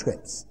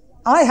manuscripts.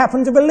 I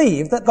happen to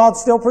believe that God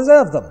still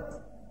preserved them.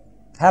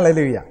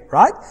 Hallelujah,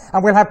 right?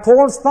 And we'll have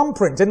Paul's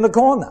thumbprint in the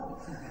corner.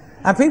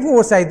 And people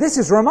will say, this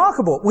is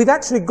remarkable. We've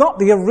actually got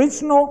the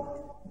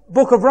original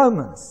book of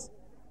Romans.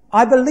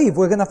 I believe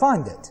we're going to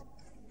find it,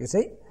 you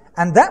see?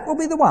 And that will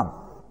be the one.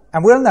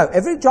 And we'll know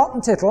every jot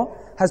and tittle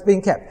has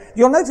been kept.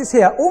 You'll notice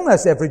here,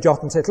 almost every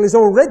jot and tittle is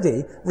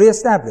already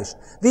re-established.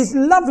 These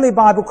lovely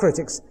Bible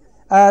critics,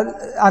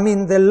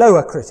 the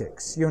lower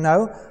critics, you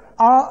know,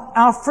 are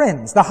our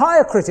friends. The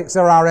higher critics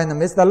are our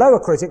enemies. The lower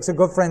critics are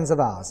good friends of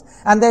ours.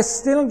 And they're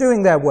still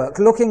doing their work,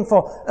 looking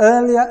for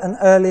earlier and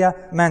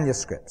earlier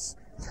manuscripts.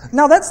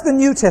 Now, that's the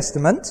New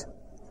Testament.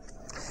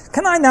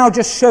 Can I now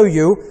just show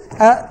you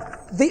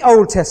the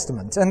Old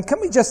Testament? And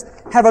can we just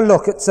have a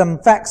look at some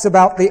facts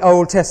about the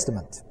Old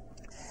Testament?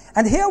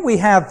 And here we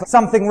have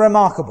something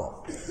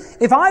remarkable.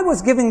 If I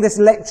was giving this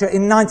lecture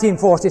in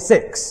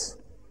 1946,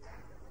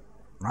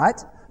 right,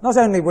 not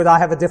only would I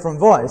have a different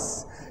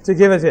voice to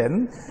give it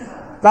in,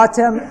 but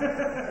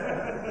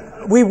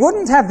we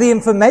wouldn't have the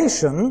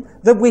information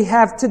that we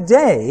have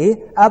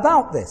today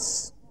about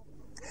this.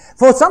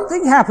 For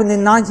something happened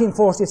in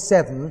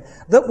 1947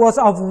 that was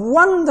of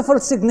wonderful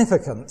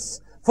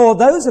significance for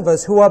those of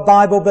us who are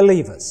Bible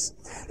believers.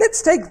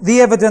 Let's take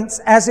the evidence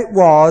as it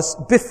was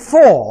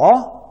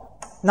before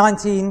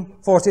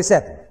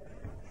 1947.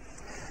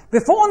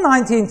 Before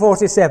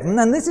 1947,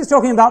 and this is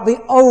talking about the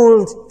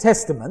Old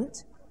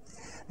Testament,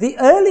 the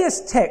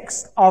earliest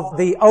text of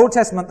the Old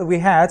Testament that we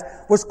had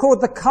was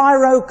called the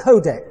Cairo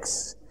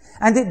Codex,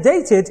 and it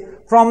dated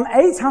from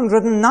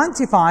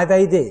 895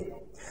 AD.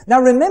 Now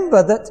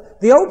remember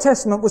that the Old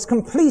Testament was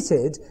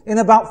completed in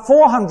about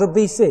 400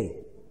 BC.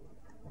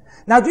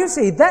 Now do you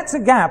see, that's a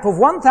gap of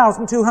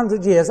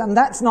 1,200 years, and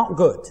that's not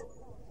good.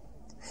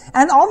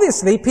 And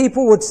obviously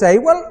people would say,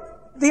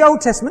 well, the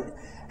Old Testament,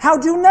 how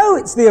do you know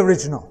it's the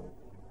original?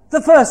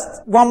 The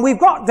first one we've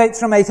got dates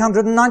from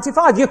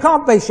 895. You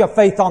can't base your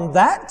faith on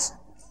that.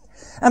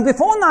 And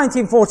before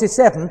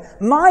 1947,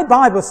 my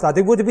Bible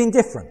study would have been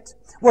different.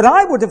 What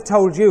I would have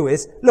told you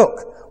is,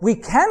 look, we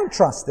can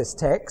trust this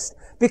text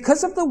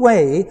because of the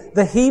way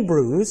the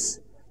Hebrews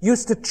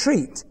used to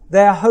treat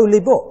their holy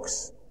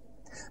books.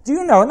 Do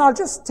you know, and I'll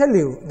just tell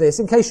you this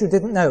in case you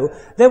didn't know,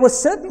 there were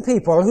certain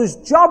people whose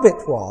job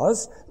it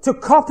was to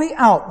copy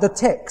out the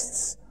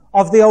texts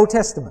of the Old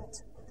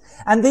Testament.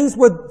 And these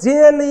were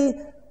dearly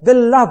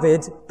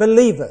beloved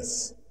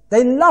believers.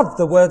 They loved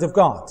the Word of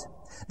God.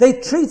 They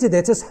treated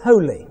it as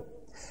holy.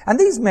 And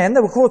these men,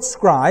 they were called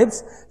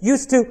scribes,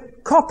 used to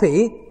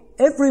copy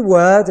every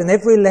word and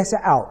every letter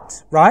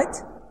out, right?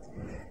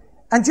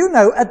 And you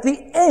know, at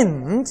the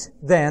end,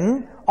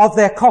 then, of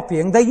their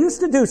copying, they used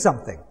to do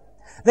something.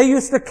 They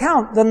used to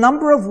count the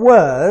number of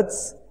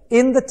words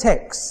in the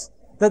text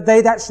that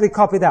they'd actually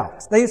copied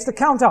out. They used to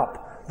count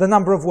up the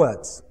number of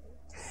words.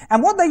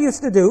 And what they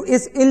used to do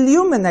is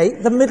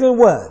illuminate the middle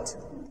word.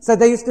 So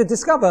they used to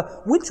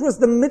discover which was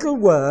the middle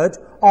word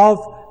of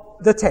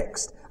the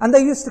text. And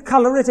they used to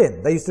color it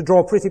in. They used to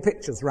draw pretty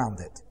pictures around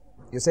it.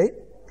 You see?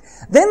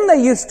 Then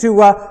they used to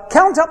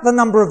count up the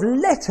number of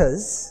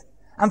letters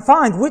and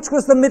find which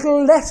was the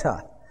middle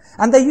letter.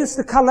 And they used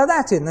to color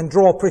that in and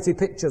draw pretty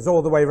pictures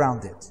all the way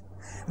around it.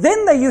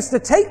 Then they used to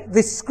take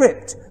this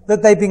script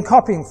that they'd been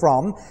copying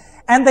from,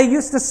 and they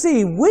used to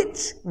see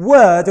which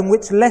word and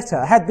which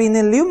letter had been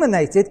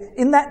illuminated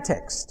in that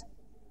text.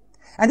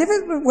 And if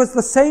it was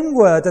the same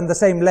word and the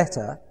same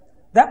letter,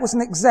 that was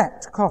an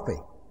exact copy,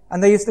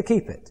 and they used to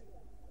keep it.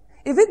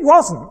 If it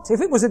wasn't, if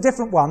it was a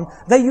different one,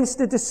 they used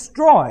to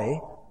destroy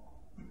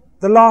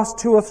the last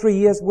 2 or 3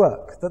 years'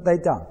 work that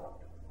they'd done.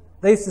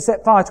 They used to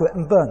set fire to it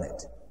and burn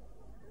it.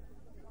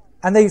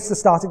 And they used to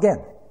start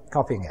again,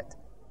 copying it.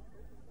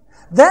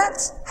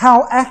 That's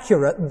how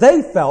accurate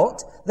they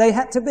felt they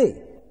had to be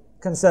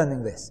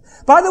concerning this.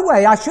 By the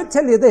way, I should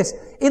tell you this.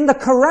 In the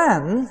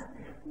Quran,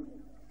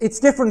 it's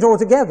different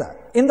altogether.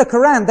 In the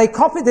Quran, they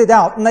copied it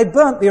out and they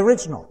burnt the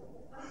original,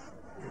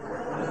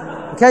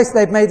 in case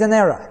they'd made an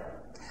error.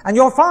 And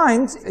you'll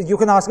find, you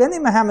can ask any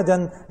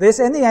Mohammedan this,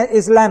 any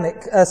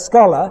Islamic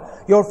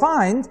scholar, you'll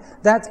find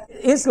that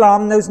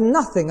Islam knows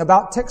nothing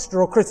about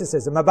textual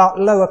criticism, about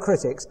lower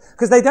critics,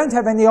 because they don't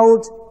have any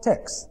old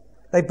texts.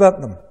 They burnt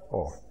them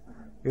all.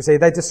 You see,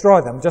 they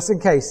destroy them, just in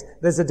case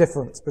there's a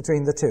difference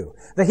between the two.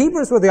 The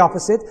Hebrews were the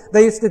opposite.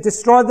 They used to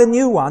destroy the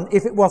new one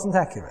if it wasn't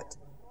accurate.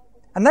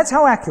 And that's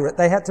how accurate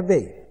they had to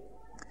be.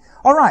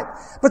 All right,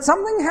 but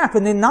something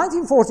happened in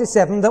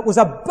 1947 that was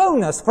a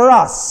bonus for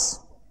us.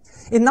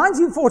 In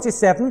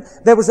 1947,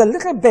 there was a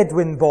little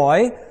Bedouin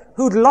boy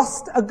who'd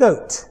lost a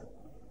goat.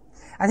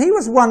 And he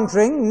was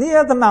wandering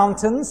near the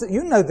mountains,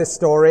 you know this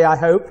story, I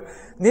hope,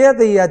 near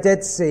the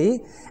Dead Sea,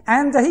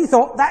 and he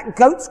thought that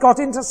goat's got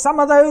into some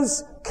of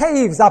those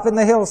caves up in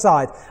the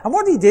hillside. And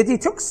what he did, he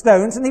took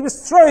stones and he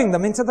was throwing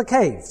them into the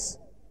caves.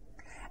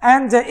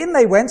 And in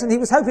they went, and he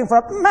was hoping for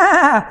a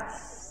ma,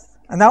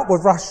 and out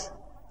would rush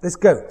this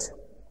goat.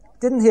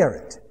 Didn't hear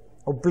it,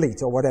 or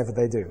bleat, or whatever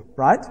they do,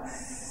 right?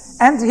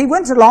 And he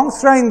went along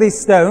throwing these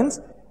stones,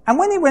 and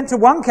when he went to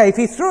one cave,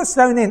 he threw a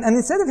stone in, and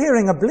instead of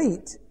hearing a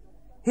bleat,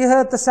 he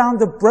heard the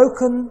sound of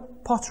broken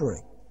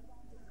pottery.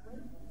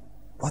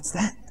 What's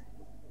that?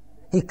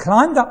 He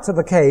climbed up to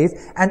the cave,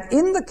 and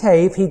in the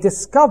cave he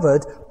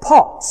discovered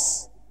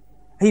pots.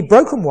 He'd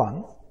broken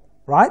one,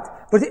 right?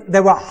 But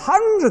there were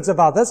hundreds of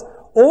others,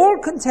 all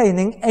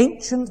containing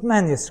ancient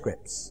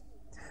manuscripts.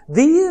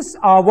 These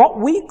are what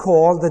we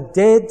call the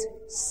Dead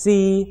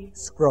Sea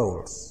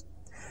Scrolls.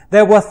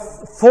 There were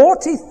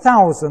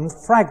 40,000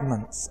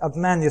 fragments of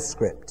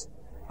manuscript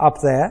up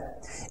there,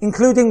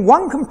 including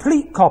one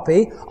complete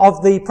copy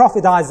of the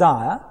prophet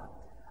Isaiah,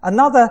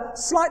 another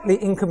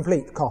slightly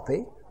incomplete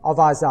copy of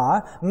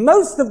Isaiah.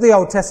 Most of the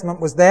Old Testament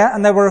was there,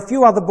 and there were a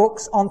few other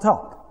books on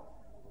top.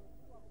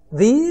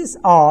 These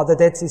are the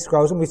Dead Sea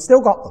Scrolls, and we've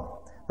still got them,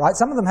 right?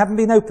 Some of them haven't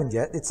been opened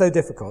yet. It's so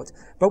difficult.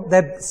 But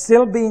they're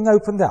still being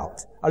opened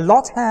out. A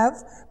lot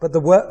have, but the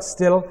work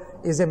still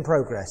is in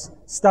progress,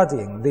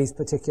 studying these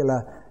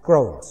particular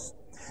scrolls.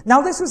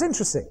 Now, this was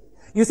interesting.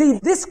 You see,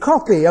 this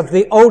copy of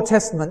the Old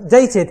Testament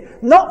dated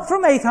not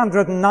from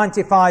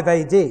 895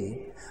 AD,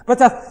 But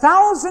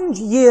 1,000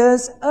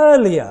 years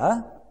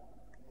earlier,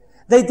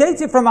 they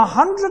dated from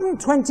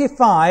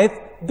 125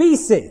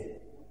 BC.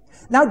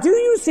 Now, do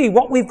you see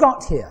what we've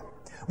got here?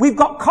 We've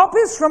got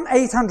copies from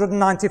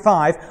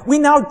 895. We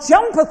now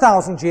jump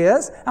 1,000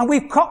 years, and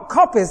we've got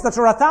copies that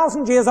are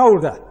 1,000 years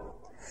older.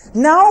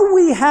 Now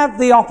we have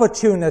the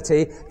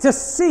opportunity to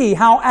see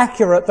how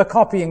accurate the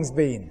copying's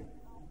been.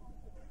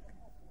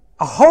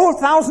 A whole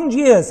 1,000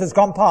 years has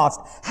gone past.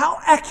 How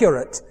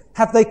accurate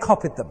have they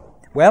copied them?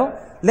 Well,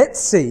 let's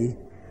see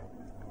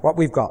what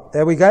we've got.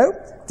 There we go.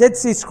 Dead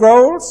Sea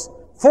Scrolls,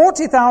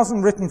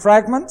 40,000 written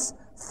fragments,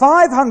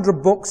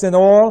 500 books in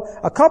all,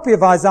 a copy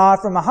of Isaiah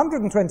from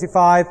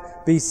 125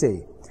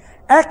 BC.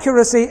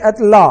 Accuracy at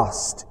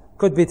last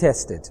could be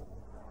tested.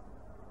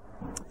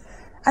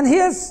 And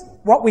here's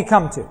what we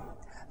come to.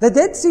 The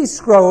Dead Sea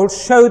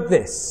Scrolls showed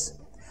this,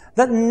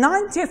 that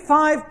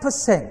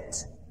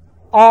 95%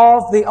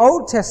 of the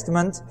Old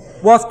Testament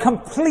was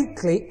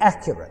completely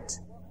accurate,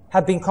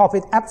 had been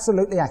copied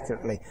absolutely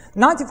accurately.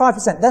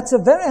 95%, that's a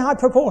very high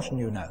proportion,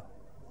 you know.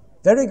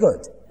 Very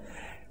good.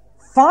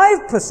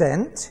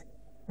 5%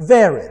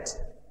 varied.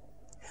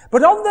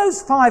 But of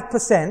those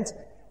 5%,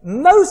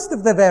 most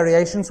of the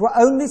variations were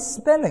only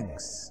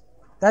spellings.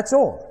 That's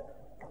all.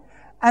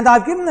 And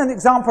I've given an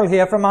example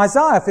here from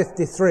Isaiah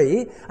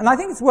 53, and I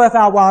think it's worth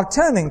our while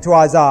turning to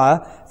Isaiah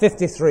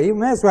 53. We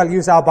may as well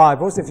use our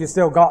Bibles if you've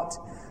still got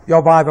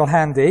your Bible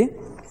handy.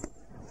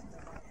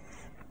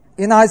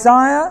 In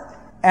Isaiah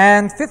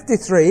and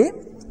 53,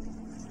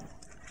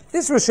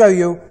 this will show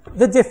you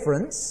the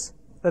difference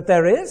that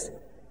there is.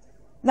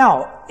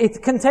 Now,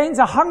 it contains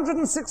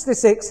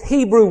 166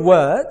 Hebrew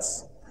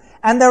words,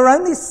 and there are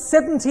only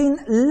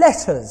 17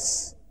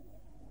 letters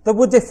that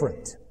were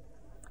different.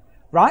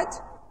 Right?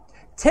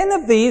 10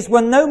 of these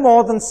were no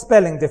more than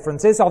spelling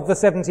differences of the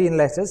 17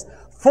 letters.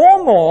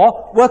 4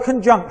 more were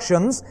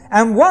conjunctions,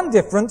 and 1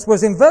 difference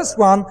was in verse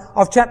 1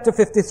 of chapter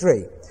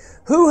 53.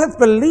 Who hath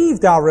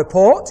believed our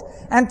report,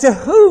 and to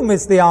whom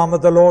is the arm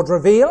of the Lord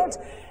revealed?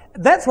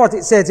 That's what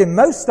it says in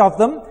most of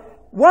them.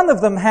 One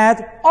of them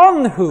had,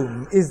 on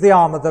whom is the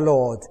arm of the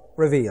Lord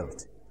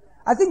revealed?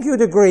 I think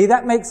you'd agree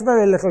that makes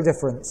very little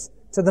difference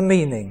to the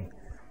meaning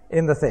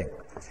in the thing.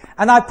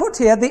 And I put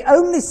here the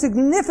only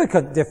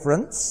significant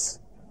difference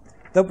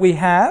that we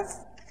have.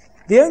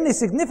 The only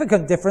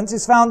significant difference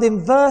is found in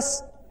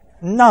verse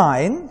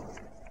 9.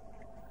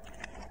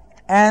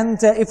 And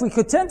if we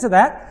could turn to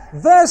that,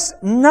 verse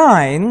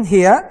 9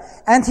 here,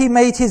 and he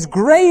made his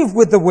grave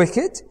with the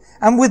wicked,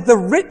 and with the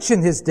rich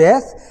in his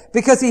death,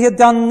 because he had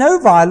done no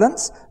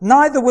violence,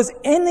 neither was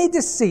any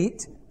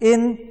deceit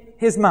in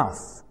his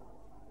mouth.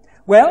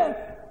 Well,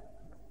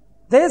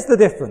 there's the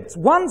difference.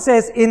 One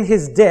says in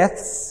his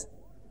deaths,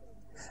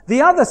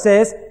 the other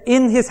says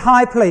in his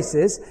high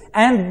places,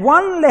 and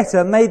 1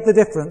 letter made the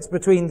difference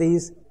between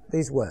these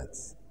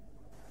words.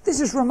 This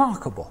is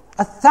remarkable.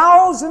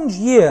 1,000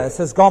 years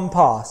has gone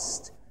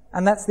past,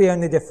 and that's the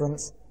only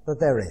difference that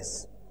there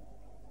is.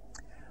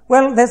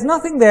 Well, there's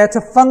nothing there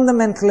to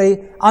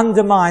fundamentally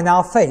undermine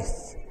our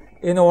faith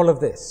in all of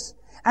this.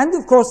 And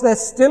of course, they're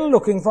still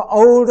looking for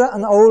older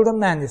and older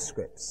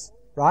manuscripts,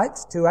 right,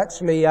 to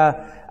actually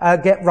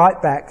get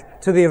right back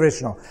to the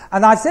original.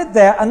 And I said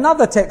there,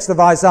 another text of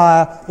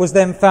Isaiah was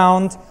then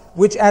found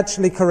which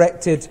actually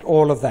corrected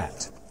all of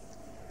that.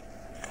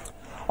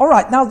 All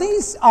right, now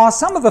these are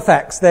some of the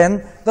facts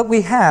then that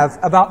we have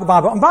about the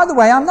Bible. And by the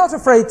way, I'm not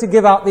afraid to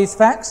give out these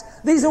facts.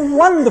 These are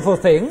wonderful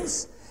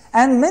things.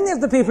 And many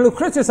of the people who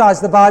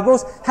criticize the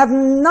Bibles have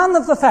none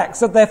of the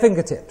facts at their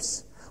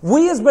fingertips.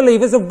 We as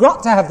believers have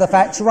got to have the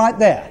facts right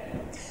there.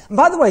 And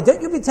by the way,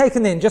 don't you be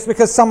taken in just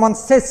because someone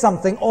says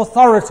something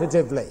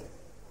authoritatively.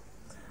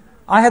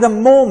 I had a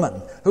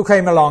Mormon who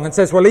came along and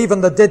says, well,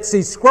 even the Dead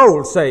Sea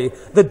Scrolls say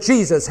that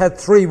Jesus had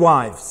 3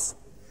 wives.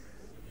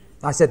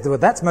 I said, well,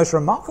 that's most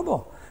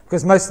remarkable,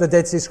 because most of the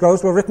Dead Sea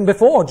Scrolls were written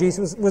before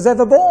Jesus was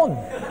ever born.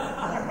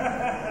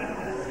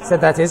 I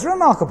said, that is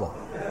remarkable.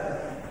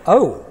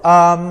 Oh,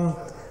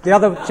 the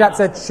other chap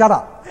said, shut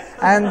up.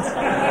 And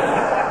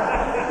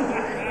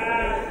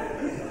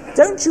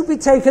don't you be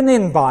taken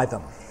in by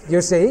them,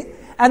 you see.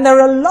 And there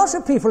are a lot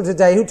of people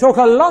today who talk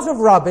a lot of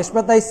rubbish,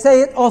 but they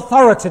say it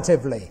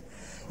authoritatively.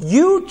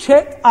 You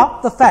check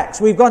up the facts.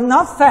 We've got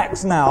enough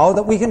facts now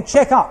that we can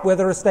check up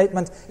whether a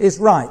statement is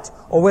right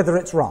or whether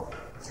it's wrong.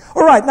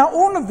 All right, now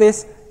all of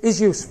this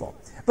is useful.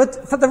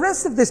 But for the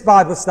rest of this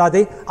Bible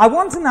study, I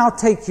want to now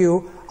take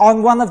you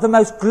on one of the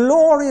most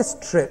glorious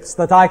trips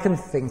that I can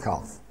think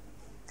of.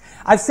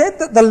 I've said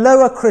that the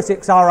lower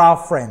critics are our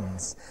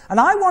friends, and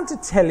I want to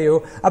tell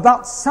you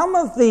about some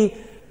of the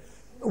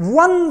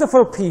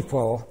wonderful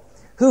people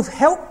who've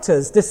helped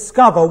us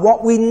discover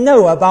what we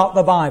know about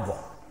the Bible.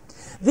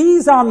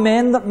 These are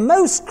men that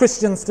most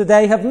Christians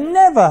today have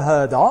never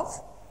heard of,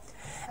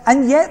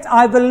 and yet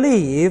I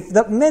believe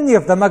that many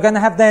of them are going to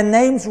have their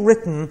names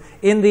written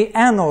in the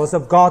annals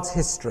of God's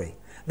history.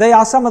 They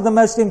are some of the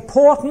most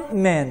important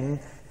men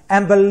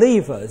and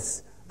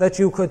believers that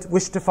you could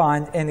wish to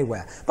find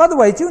anywhere. By the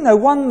way, do you know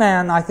one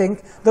man, I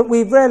think, that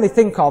we rarely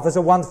think of as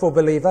a wonderful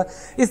believer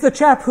is the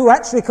chap who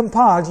actually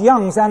compiled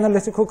Young's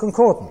Analytical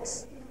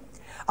Concordance.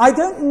 I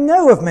don't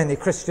know of many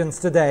Christians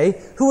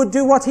today who would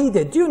do what he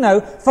did. Do you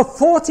know, for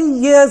 40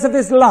 years of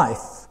his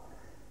life,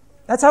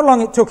 that's how long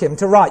it took him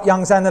to write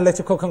Young's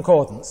Analytical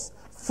Concordance.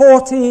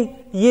 40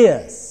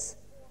 years.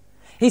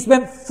 He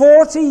spent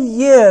 40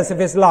 years of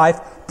his life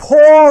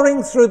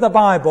pouring through the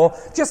Bible,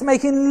 just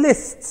making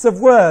lists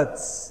of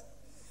words.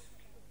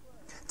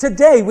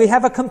 Today we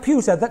have a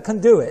computer that can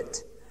do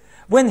it.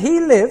 When he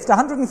lived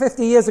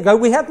 150 years ago,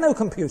 we had no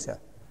computer.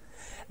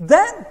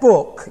 That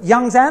book,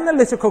 Young's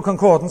Analytical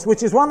Concordance,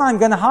 which is one I'm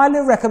going to highly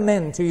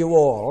recommend to you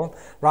all,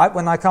 right,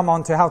 when I come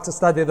on to how to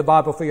study the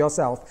Bible for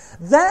yourself,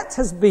 that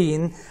has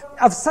been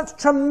of such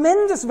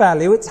tremendous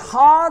value, it's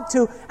hard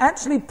to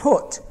actually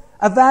put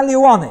a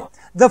value on it.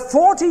 The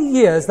 40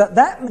 years that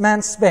that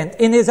man spent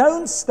in his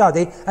own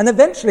study, and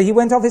eventually he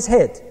went off his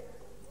head,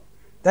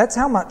 that's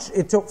how much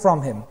it took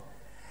from him,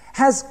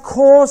 has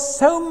caused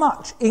so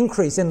much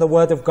increase in the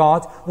Word of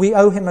God, we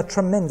owe him a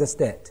tremendous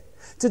debt.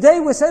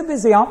 Today we're so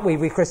busy, aren't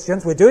we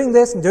Christians? We're doing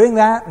this and doing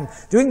that and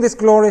doing this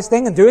glorious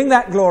thing and doing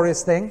that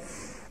glorious thing.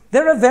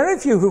 There are very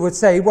few who would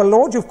say, well,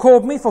 Lord, you've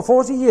called me for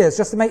 40 years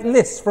just to make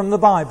lists from the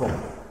Bible.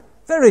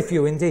 Very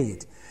few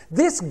indeed.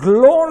 This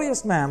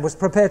glorious man was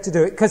prepared to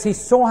do it because he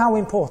saw how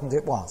important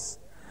it was.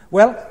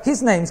 Well,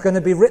 his name's going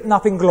to be written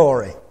up in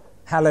glory.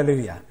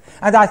 Hallelujah.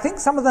 And I think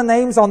some of the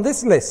names on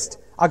this list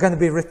are going to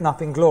be written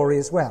up in glory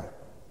as well.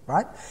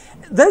 Right?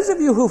 Those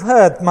of you who've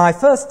heard my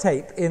first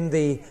tape in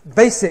the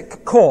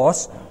basic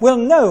course will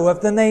know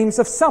of the names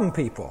of some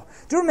people.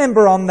 Do you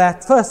remember on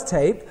that first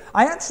tape,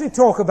 I actually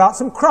talk about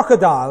some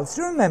crocodiles,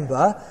 do you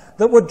remember,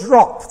 that were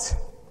dropped?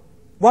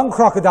 One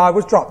crocodile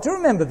was dropped. Do you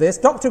remember this?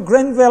 Dr.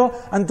 Grenville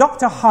and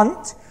Dr.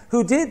 Hunt,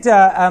 who did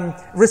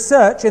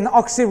research in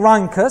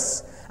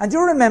Oxyrhynchus, and do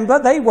you remember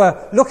they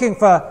were looking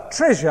for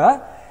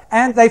treasure,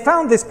 and they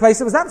found this place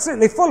that was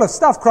absolutely full of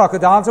stuffed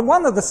crocodiles, and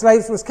one of the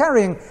slaves was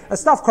carrying a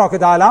stuffed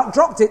crocodile out,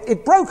 dropped it,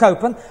 it broke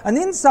open, and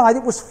inside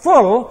it was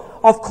full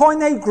of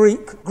Koine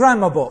Greek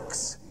grammar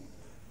books.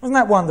 Wasn't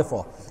that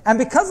wonderful? And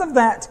because of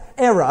that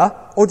error,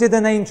 or did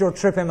an angel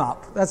trip him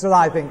up? That's what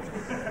I think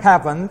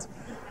happened.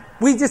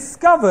 We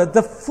discovered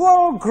the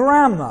full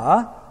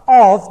grammar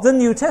of the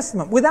New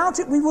Testament. Without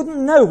it, we wouldn't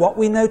know what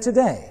we know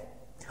today.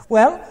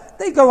 Well,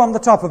 they go on the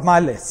top of my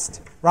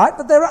list. Right?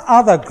 But there are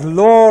other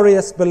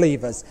glorious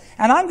believers.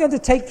 And I'm going to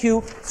take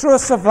you through a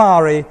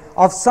safari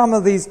of some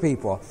of these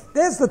people.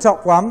 There's the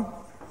top one.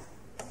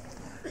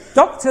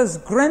 Doctors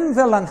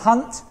Grenville and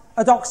Hunt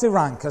at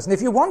Oxyrhynchus. And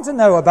if you want to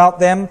know about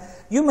them,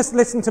 you must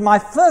listen to my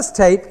first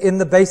tape in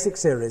the Basic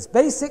Series.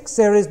 Basic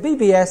Series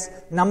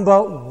BBS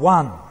number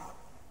 1.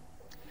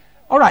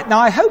 All right, now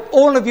I hope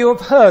all of you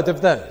have heard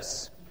of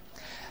those.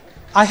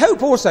 I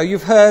hope also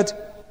you've heard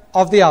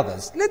of the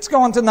others. Let's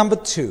go on to number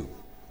 2.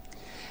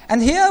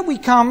 And here we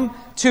come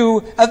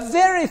to a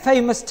very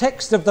famous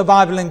text of the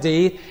Bible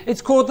indeed.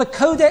 It's called the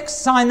Codex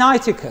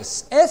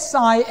Sinaiticus,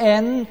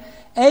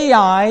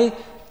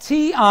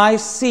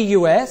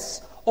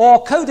 Sinaiticus,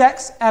 or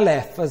Codex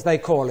Aleph, as they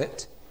call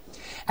it.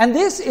 And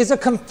this is a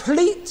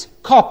complete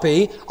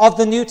copy of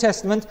the New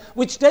Testament,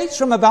 which dates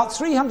from about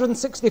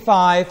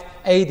 365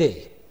 AD.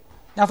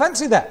 Now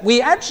fancy that. We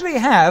actually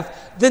have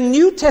the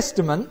New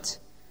Testament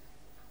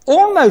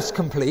almost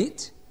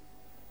complete,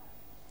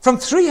 from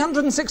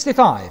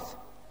 365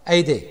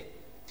 AD.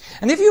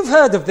 And if you've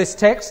heard of this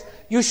text,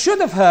 you should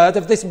have heard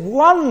of this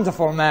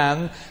wonderful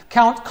man,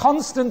 Count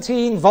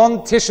Constantine von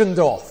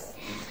Tischendorf.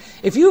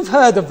 If you've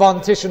heard of von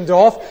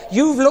Tischendorf,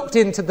 you've looked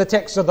into the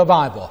text of the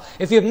Bible.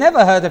 If you've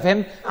never heard of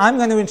him, I'm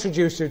going to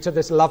introduce you to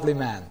this lovely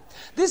man.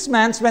 This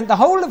man spent the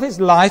whole of his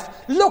life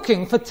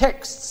looking for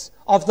texts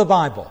of the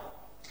Bible.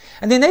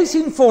 And in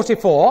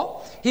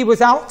 1844, he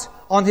was out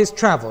on his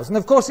travels. And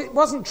of course, it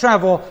wasn't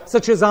travel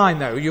such as I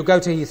know. You go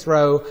to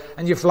Heathrow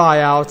and you fly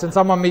out and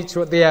someone meets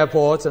you at the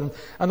airport and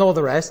all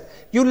the rest.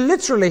 You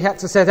literally had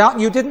to set out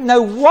and you didn't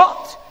know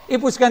what it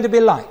was going to be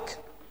like.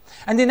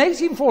 And in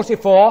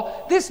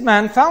 1844, this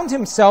man found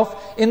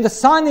himself in the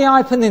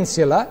Sinai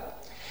Peninsula,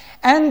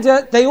 and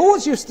they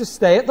always used to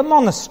stay at the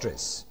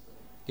monasteries.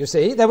 You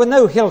see, there were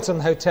no Hilton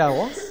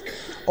hotels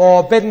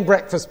or bed and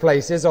breakfast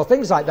places or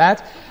things like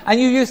that,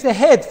 and you used to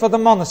head for the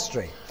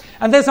monastery.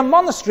 And there's a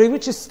monastery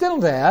which is still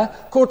there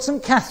called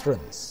St.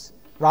 Catherine's,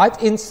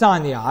 right, in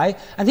Sinai.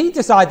 And he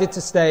decided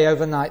to stay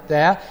overnight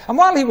there. And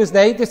while he was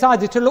there, he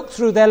decided to look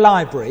through their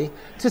library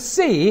to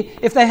see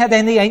if they had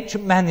any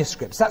ancient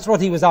manuscripts. That's what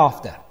he was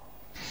after.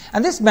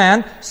 And this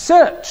man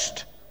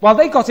searched. While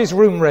they got his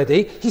room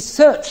ready, he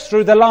searched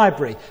through the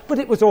library. But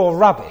it was all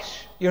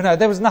rubbish. You know,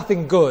 there was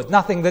nothing good,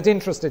 nothing that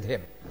interested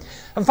him.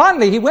 And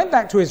finally, he went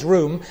back to his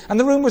room, and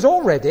the room was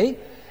all ready.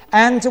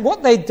 And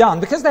what they'd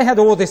done, because they had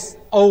all this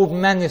old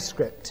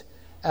manuscript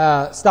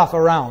stuff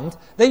around,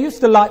 they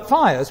used to light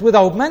fires with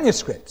old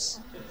manuscripts.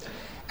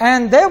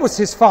 And there was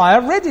his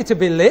fire ready to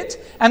be lit,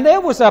 and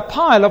there was a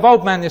pile of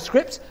old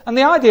manuscripts, and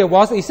the idea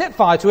was that he set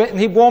fire to it and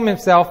he'd warm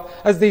himself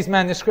as these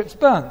manuscripts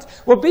burnt.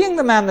 Well, being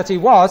the man that he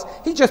was,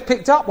 he just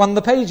picked up one of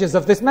the pages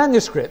of this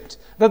manuscript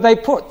that they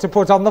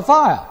put on the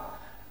fire.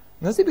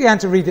 And as he began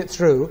to read it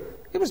through,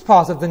 it was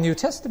part of the New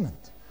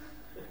Testament.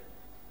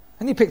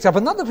 And he picked up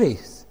another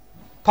piece,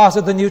 part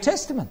of the New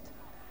Testament,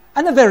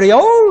 and a very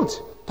old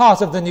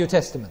part of the New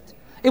Testament.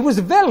 It was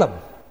vellum.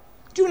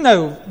 Do you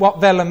know what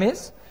vellum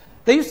is?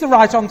 They used to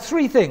write on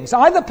three things,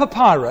 either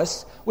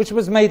papyrus, which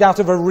was made out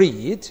of a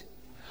reed,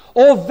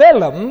 or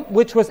vellum,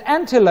 which was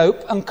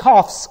antelope and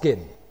calf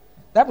skin.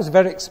 That was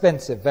very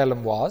expensive,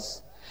 vellum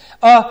was.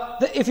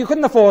 If you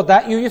couldn't afford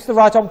that, you used to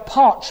write on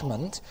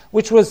parchment,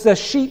 which was the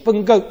sheep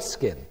and goat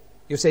skin.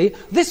 You see,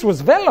 this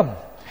was vellum.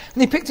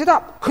 And he picked it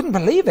up, couldn't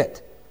believe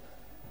it.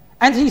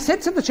 And he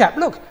said to the chap,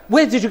 look,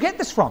 where did you get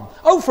this from?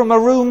 Oh, from a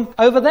room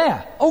over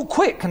there. Oh,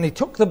 quick. And he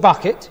took the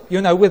bucket,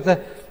 with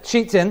the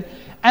sheets in,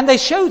 and they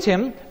showed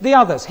him the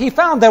others. He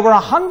found there were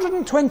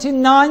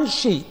 129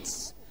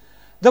 sheets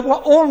that were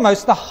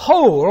almost the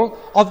whole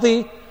of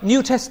the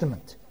New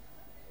Testament.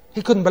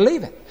 He couldn't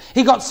believe it.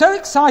 He got so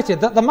excited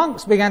that the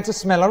monks began to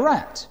smell a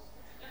rat.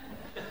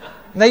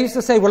 And they used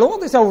to say, well, all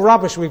this old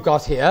rubbish we've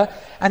got here,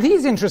 and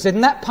he's interested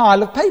in that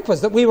pile of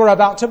papers that we were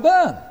about to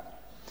burn.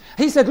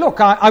 He said, look,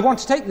 I want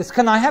to take this.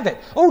 Can I have it?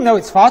 Oh, no,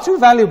 it's far too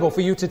valuable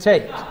for you to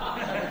take.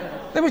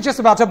 They were just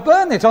about to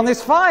burn it on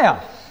this fire.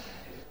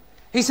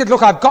 He said,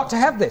 look, I've got to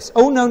have this.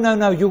 Oh,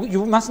 no,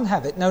 you mustn't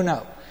have it.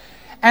 No.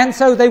 And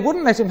so they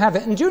wouldn't let him have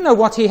it. And do you know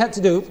what he had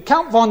to do?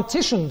 Count von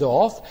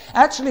Tischendorf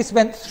actually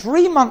spent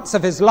 3 months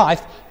of his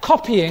life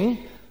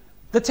copying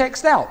the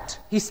text out.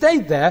 He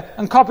stayed there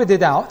and copied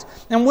it out.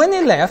 And when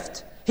he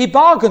left, he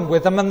bargained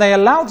with them and they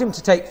allowed him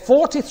to take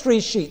 43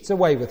 sheets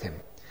away with him.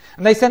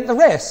 And they sent the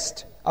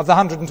rest of the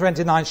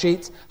 129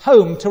 sheets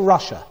home to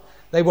Russia.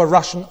 They were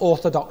Russian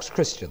Orthodox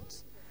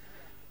Christians.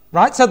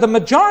 Right, so the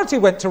majority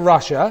went to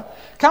Russia.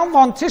 Count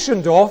von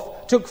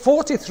Tischendorf took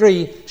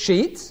 43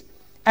 sheets,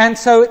 and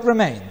so it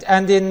remained.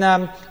 And in,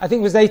 I think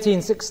it was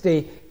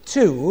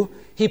 1862,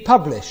 he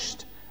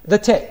published the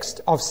text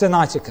of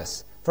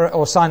Sinaiticus,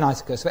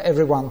 Sinaiticus, for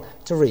everyone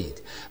to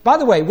read. By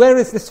the way, where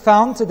is this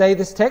found today,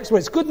 this text? Well,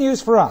 it's good news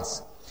for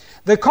us.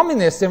 The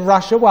communists in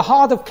Russia were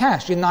hard of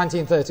cash in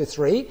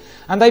 1933,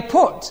 and they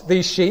put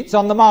these sheets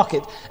on the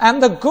market,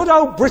 and the good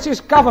old British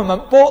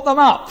government bought them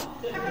up.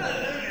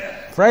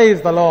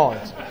 Praise the Lord.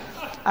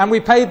 And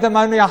we paid them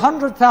only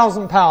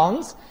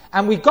 £100,000,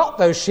 and we got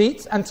those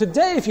sheets, and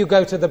today if you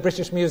go to the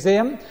British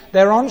Museum,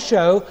 they're on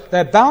show,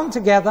 they're bound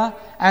together,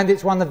 and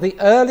it's one of the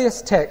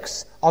earliest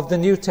texts of the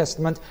New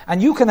Testament,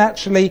 and you can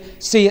actually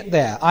see it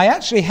there. I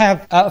actually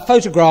have a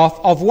photograph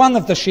of one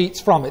of the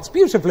sheets from it. It's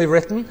beautifully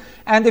written,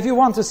 and if you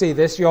want to see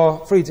this,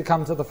 you're free to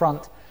come to the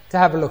front to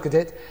have a look at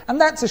it. And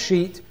that's a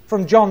sheet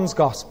from John's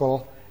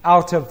Gospel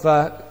out of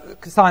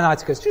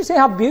Sinaiticus. Do you see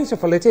how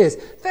beautiful it is?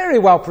 Very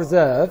well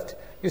preserved.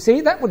 You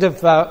see, that would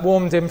have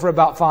warmed him for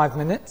about 5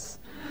 minutes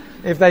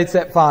if they'd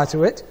set fire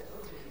to it.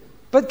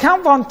 But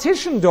Count von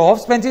Tischendorf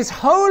spent his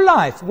whole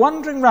life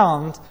wandering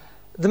round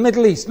the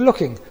Middle East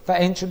looking for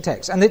ancient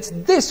texts. And it's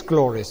this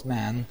glorious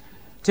man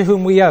to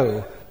whom we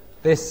owe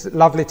this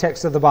lovely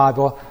text of the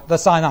Bible, the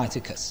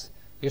Sinaiticus.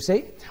 You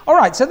see? All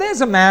right, so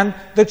there's a man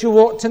that you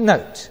ought to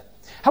note.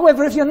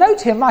 However, if you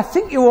note him, I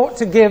think you ought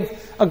to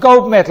give a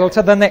gold medal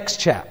to the next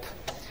chap.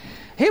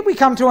 Here we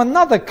come to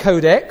another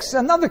codex,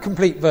 another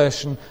complete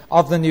version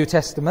of the New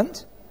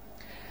Testament.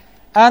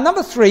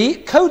 Number 3,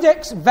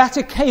 Codex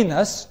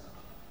Vaticanus,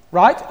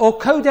 right, or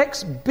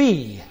Codex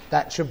B,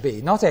 that should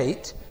be, not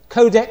 8,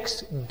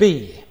 Codex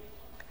B.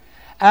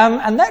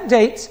 And that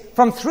dates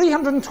from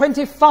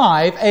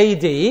 325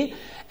 AD,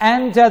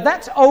 and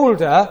that's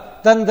older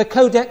than the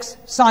Codex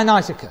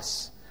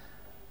Sinaiticus.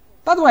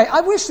 By the way, I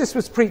wish this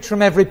was preached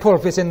from every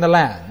pulpit in the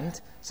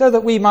land, so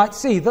that we might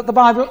see that the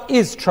Bible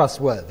is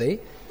trustworthy.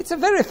 It's a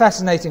very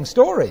fascinating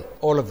story,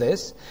 all of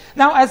this.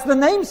 Now, as the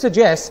name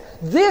suggests,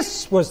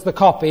 this was the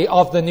copy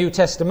of the New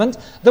Testament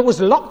that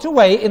was locked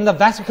away in the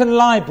Vatican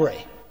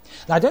Library.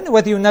 Now, I don't know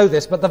whether you know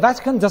this, but the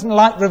Vatican doesn't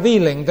like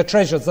revealing the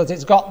treasures that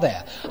it's got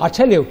there. I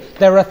tell you,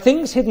 there are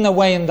things hidden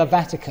away in the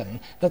Vatican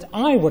that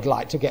I would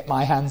like to get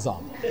my hands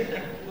on.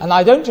 And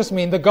I don't just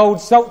mean the gold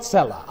salt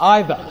cellar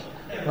either,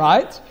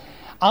 right?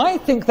 I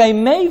think they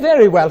may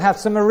very well have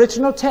some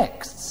original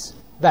texts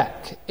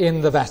back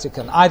in the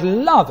Vatican. I'd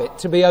love it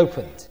to be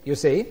opened, you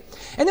see.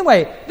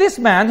 Anyway, this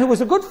man, who was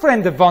a good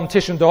friend of von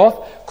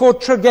Tischendorf,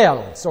 called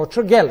Tregelles, or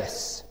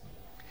Tregelles,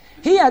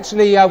 he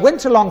actually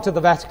went along to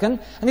the Vatican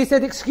and he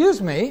said,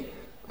 excuse me,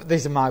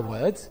 these are my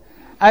words,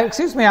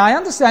 excuse me, I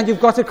understand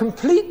you've got a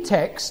complete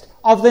text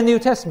of the New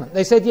Testament.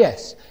 They said,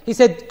 yes. He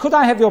said, could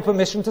I have your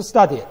permission to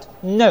study it?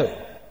 No,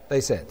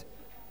 they said.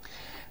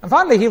 And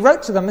finally he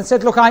wrote to them and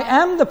said, look, I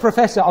am the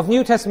professor of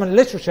New Testament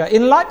literature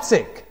in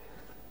Leipzig.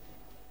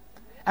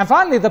 And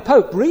finally the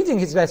Pope, reading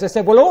his letter,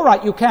 said, well, all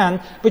right, you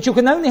can, but you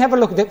can only have a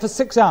look at it for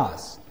 6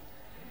 hours.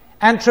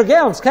 And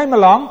Tregelles came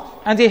along,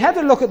 and he had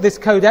a look at this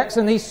codex,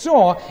 and he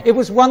saw it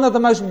was one of the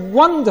most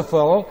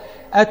wonderful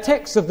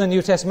texts of the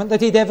New Testament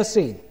that he'd ever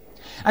seen.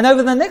 And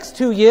over the next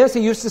 2 years, he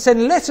used to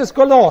send letters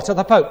galore to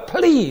the Pope.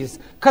 Please,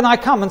 can I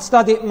come and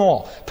study it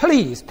more?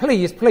 Please,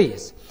 please,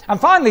 please. And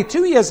finally,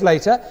 2 years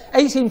later,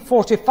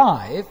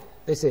 1845,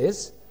 this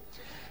is,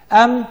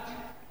 the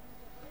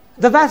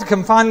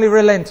Vatican finally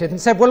relented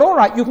and said, well, all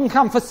right, you can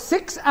come for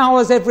 6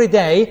 hours every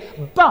day,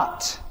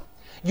 but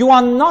you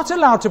are not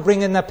allowed to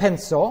bring in a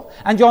pencil,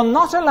 and you're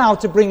not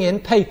allowed to bring in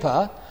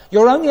paper.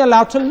 You're only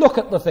allowed to look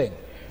at the thing.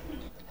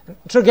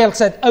 Tregelles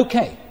said,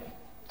 okay,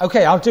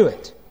 I'll do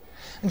it.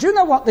 And do you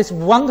know what this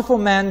wonderful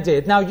man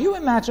did? Now, you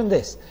imagine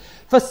this.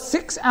 For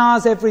 6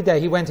 hours every day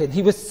he went in.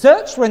 He was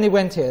searched when he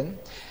went in.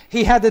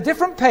 He had a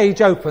different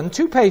page open,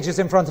 2 pages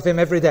in front of him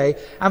every day,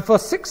 and for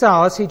 6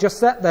 hours he just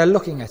sat there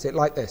looking at it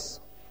like this.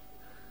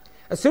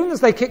 As soon as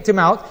they kicked him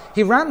out,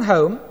 he ran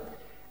home,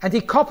 and he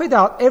copied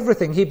out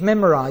everything he'd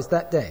memorized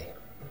that day.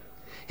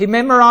 He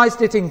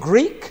memorized it in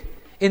Greek,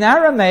 in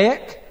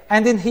Aramaic,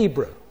 and in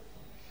Hebrew.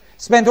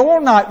 Spent all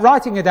night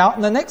writing it out,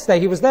 and the next day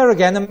he was there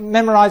again and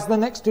memorized the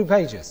next 2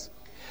 pages.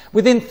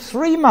 Within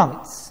 3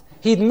 months,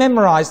 he'd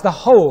memorized the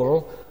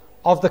whole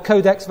of the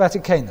Codex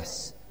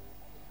Vaticanus.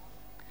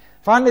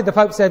 Finally, the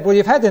Pope said, well,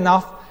 you've had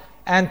enough,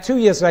 and 2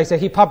 years later,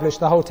 he published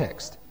the whole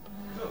text.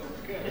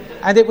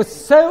 And it was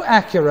so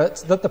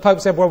accurate that the Pope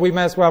said, well, we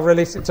may as well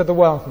release it to the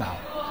world now.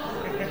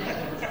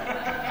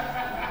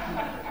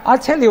 I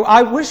tell you,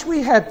 I wish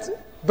we had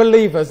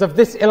believers of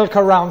this ilk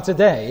around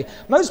today.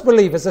 Most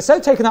believers are so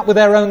taken up with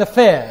their own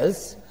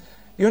affairs,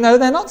 you know,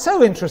 they're not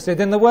so interested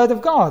in the Word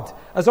of God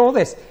as all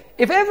this.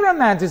 If ever a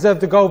man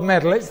deserved a gold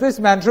medal, it's this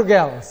man,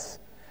 Tregelles.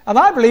 And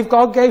I believe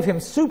God gave him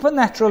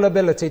supernatural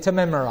ability to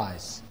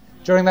memorize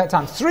during that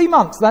time. 3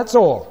 months, that's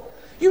all.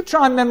 You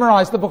try and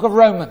memorize the book of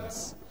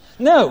Romans.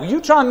 No,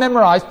 you try and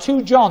memorize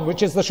 2 John,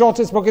 which is the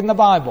shortest book in the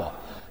Bible.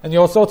 And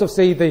you'll sort of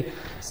see the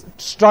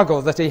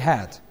struggle that he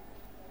had.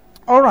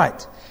 All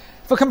right,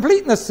 for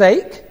completeness'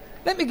 sake,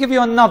 let me give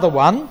you another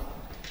one.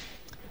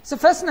 It's a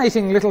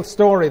fascinating little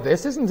story,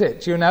 this, isn't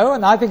it? You know,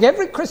 and I think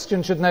every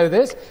Christian should know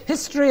this.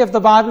 History of the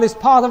Bible is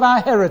part of our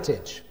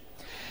heritage.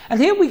 And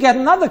here we get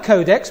another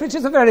codex, which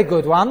is a very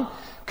good one,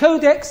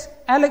 Codex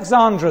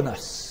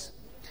Alexandrinus.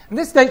 And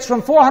this dates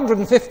from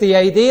 450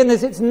 AD, and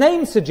as its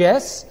name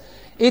suggests,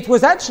 it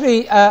was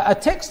actually a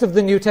text of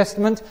the New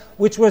Testament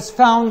which was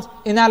found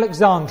in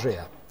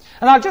Alexandria.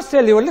 And I'll just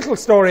tell you a little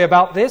story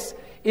about this.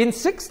 In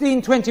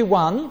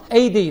 1621,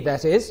 AD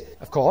that is,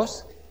 of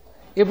course,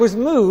 it was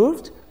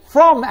moved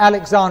from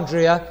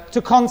Alexandria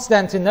to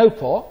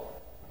Constantinople,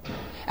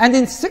 and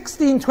in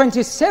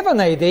 1627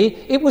 AD,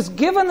 it was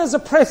given as a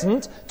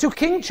present to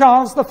King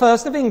Charles I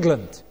of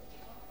England.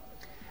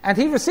 And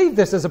he received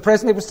this as a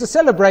present. It was to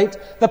celebrate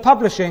the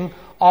publishing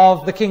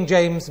of the King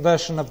James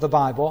Version of the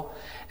Bible,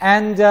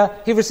 and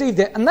he received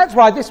it, and that's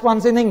why this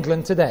one's in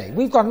England today.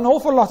 We've got an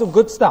awful lot of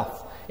good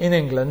stuff in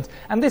England,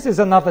 and this is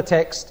another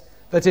text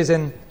that is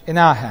in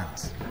our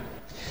hands.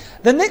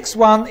 The next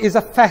one is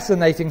a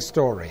fascinating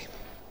story.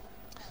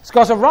 It's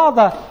got a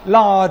rather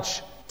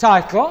large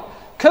title,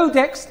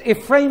 Codex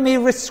Ephraemi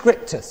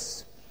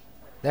Rescriptus.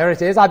 There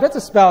it is. I better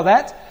spell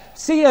that.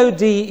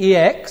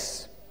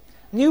 C-O-D-E-X,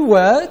 new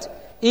word,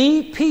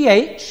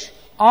 E-P-H-R-A-E-M-I,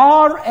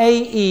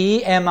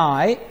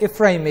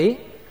 Ephraemi,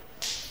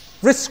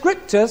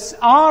 Rescriptus,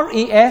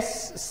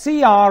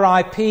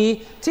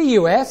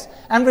 R-E-S-C-R-I-P-T-U-S,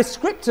 and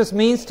Rescriptus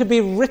means to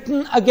be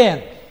written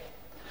again.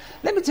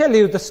 Let me tell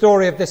you the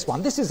story of this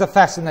one. This is a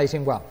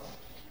fascinating one.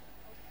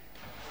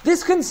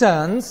 This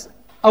concerns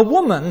a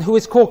woman who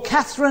is called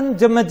Catherine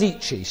de'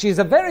 Medici. She's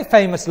a very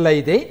famous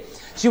lady.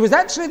 She was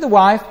actually the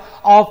wife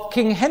of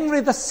King Henry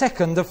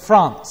II of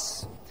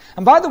France.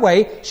 And by the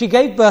way, she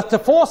gave birth to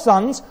 4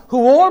 sons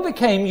who all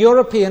became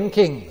European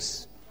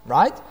kings,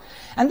 right?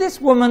 And this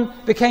woman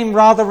became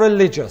rather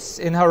religious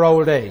in her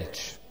old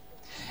age.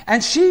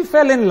 And she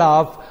fell in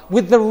love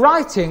with the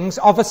writings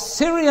of a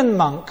Syrian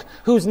monk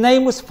whose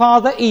name was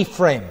Father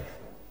Ephraim.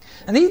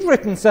 And he'd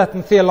written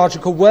certain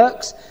theological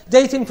works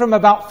dating from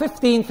about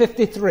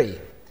 1553.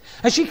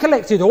 And she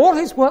collected all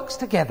his works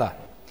together,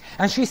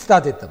 and she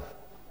studied them.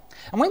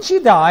 And when she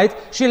died,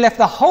 she left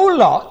the whole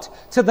lot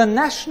to the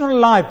National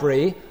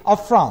Library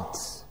of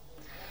France.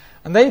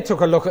 And they took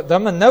a look at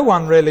them, and no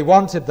one really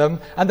wanted them,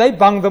 and they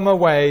bunged them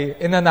away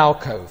in an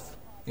alcove,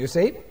 you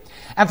see.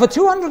 And for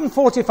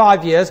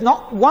 245 years,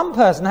 not one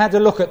person had to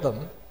look at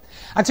them,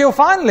 until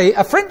finally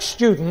a French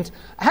student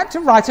had to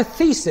write a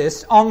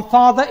thesis on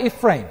Father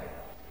Ephraim.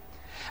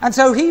 And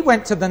so he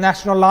went to the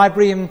National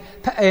Library in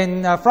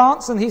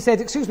France, and he said,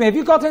 excuse me, have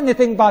you got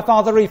anything by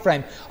Father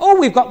Ephraim? Oh,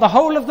 we've got the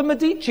whole of the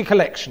Medici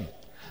collection.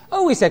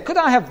 Oh, he said, could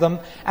I have them?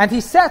 And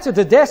he sat at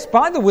a desk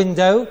by the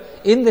window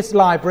in this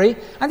library,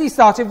 and he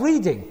started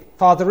reading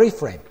Father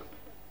Ephraim.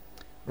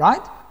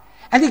 Right?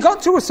 And he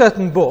got to a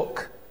certain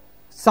book,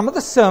 some of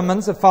the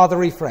sermons of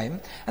Father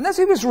Ephraim, and as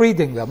he was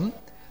reading them,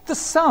 the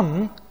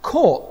sun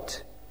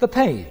caught the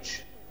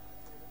page.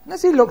 And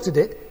as he looked at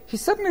it, he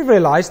suddenly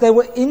realized there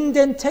were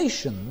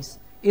indentations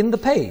in the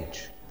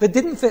page. that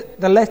didn't fit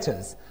the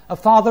letters of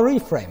Father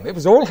Ephraim. It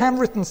was all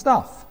handwritten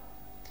stuff.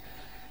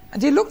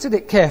 And he looked at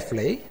it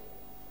carefully,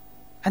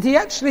 and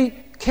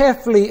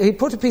he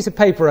put a piece of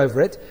paper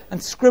over it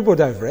and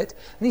scribbled over it,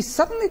 and he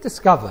suddenly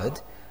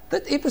discovered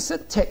that it was a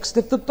text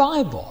of the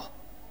Bible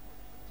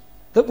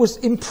that was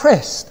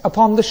impressed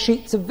upon the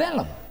sheets of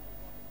vellum.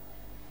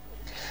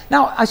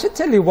 Now, I should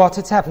tell you what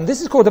has happened.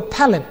 This is called a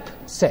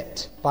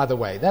palimpsest, by the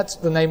way. That's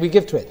the name we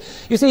give to it.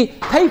 You see,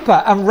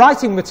 paper and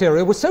writing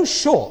material was so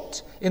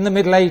short in the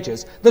Middle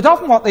Ages that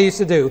often what they used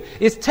to do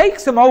is take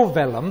some old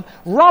vellum,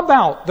 rub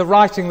out the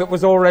writing that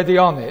was already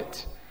on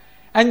it,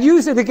 and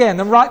use it again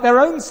and write their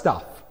own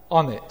stuff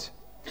on it.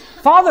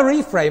 Father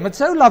Ephraim had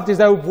so loved his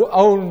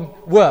own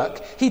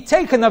work, he'd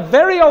taken a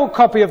very old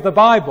copy of the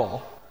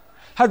Bible,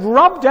 had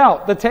rubbed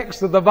out the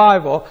text of the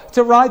Bible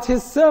to write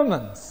his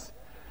sermons.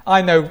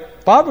 I know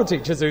Bible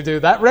teachers who do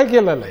that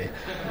regularly,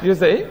 you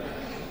see.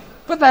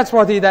 But that's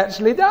what he'd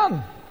actually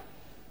done.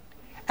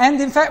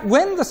 And in fact,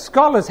 when the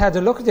scholars had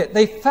a look at it,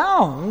 they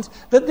found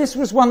that this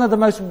was one of the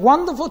most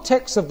wonderful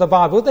texts of the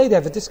Bible they'd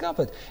ever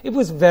discovered. It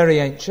was very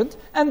ancient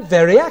and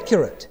very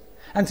accurate.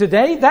 And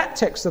today, that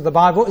text of the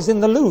Bible is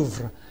in the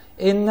Louvre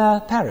in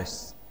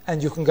Paris.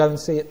 And you can go and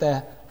see it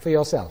there for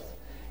yourself.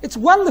 It's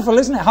wonderful,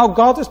 isn't it, how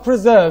God has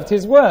preserved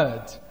his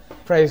word.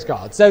 Praise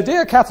God. So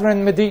dear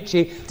Catherine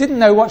Medici didn't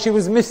know what she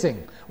was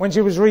missing when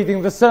she was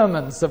reading the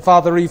sermons of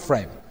Father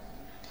Ephraim.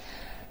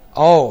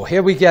 Oh,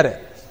 here we get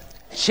it.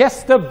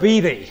 Chester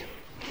Beatty.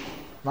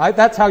 Right?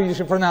 That's how you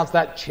should pronounce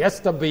that.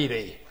 Chester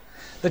Beatty.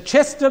 The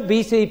Chester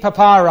Beatty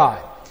Papyri.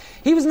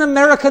 He was an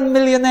American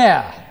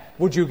millionaire,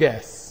 would you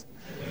guess?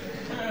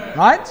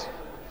 Right?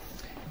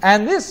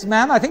 And this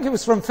man, I think he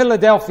was from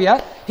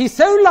Philadelphia, he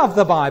so loved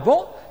the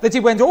Bible that he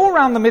went all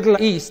around the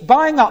Middle East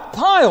buying up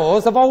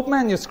piles of old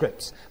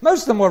manuscripts.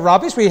 Most of them were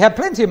rubbish. We had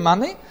plenty of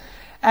money.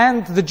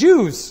 And the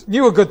Jews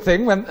knew a good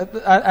thing,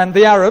 and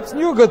the Arabs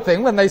knew a good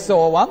thing when they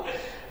saw one.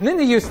 And then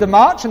they used to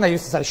march, and they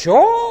used to say,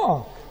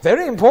 sure,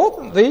 very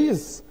important,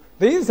 these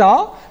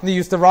are. And they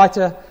used to write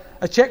a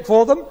check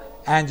for them,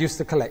 and used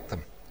to collect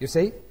them, you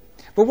see.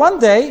 But one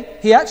day,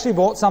 he actually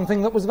bought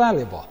something that was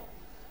valuable.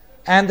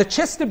 And the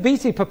Chester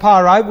Beatty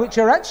Papyri, which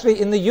are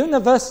actually in the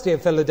University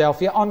of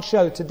Philadelphia on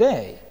show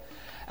today,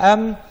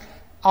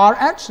 are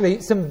actually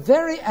some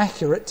very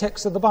accurate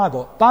texts of the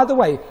Bible. By the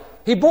way,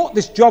 he bought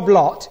this job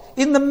lot.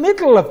 In the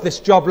middle of this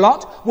job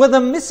lot were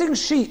the missing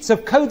sheets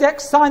of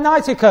Codex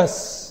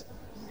Sinaiticus.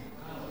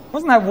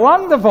 Wasn't that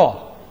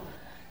wonderful?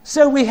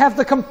 So we have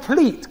the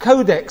complete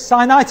Codex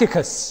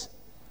Sinaiticus.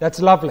 That's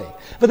lovely.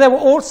 But there were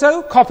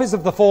also copies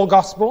of the four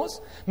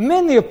Gospels,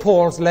 many of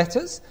Paul's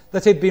letters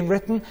that had been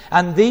written,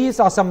 and these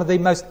are some of the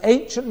most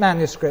ancient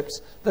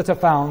manuscripts that are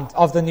found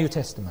of the New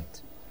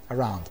Testament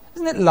around.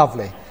 Isn't it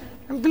lovely?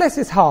 And bless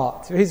his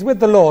heart. He's with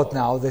the Lord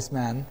now, this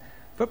man.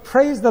 But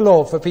praise the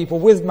Lord for people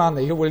with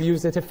money who will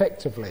use it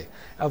effectively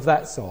of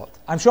that sort.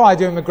 I'm sure I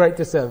do him a great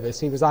disservice.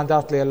 He was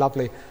undoubtedly a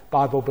lovely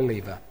Bible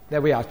believer.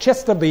 There we are.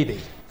 Chester Beatty.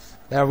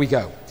 There we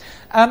go.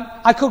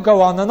 I could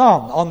go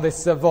on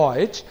this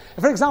voyage.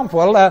 For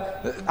example,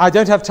 I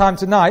don't have time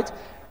tonight.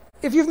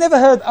 If you've never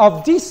heard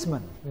of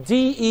Deisman,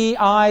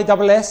 D-E-I-S-S-M-A-N,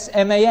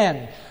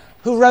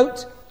 who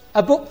wrote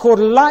a book called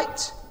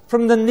Light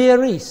from the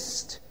Near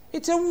East.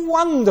 It's a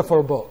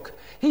wonderful book.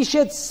 He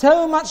shed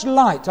so much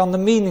light on the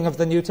meaning of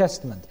the New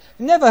Testament. If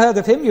you've never heard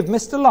of him, you've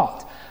missed a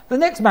lot. The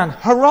next man,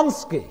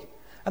 Horonsky,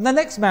 and the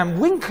next man,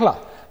 Winkler.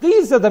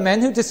 These are the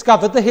men who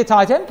discovered the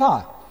Hittite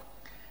Empire.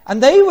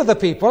 And they were the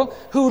people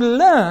who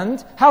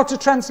learned how to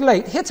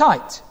translate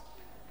Hittite.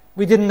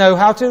 We didn't know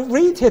how to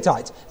read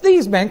Hittite.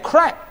 These men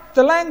cracked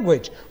the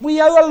language.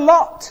 We owe a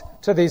lot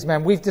to these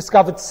men. We've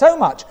discovered so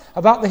much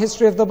about the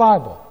history of the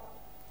Bible.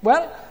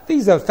 Well,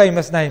 these are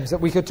famous names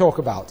that we could talk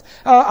about.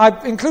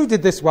 I've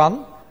included this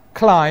one,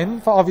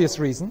 Klein, for obvious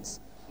reasons.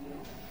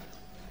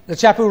 The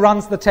chap who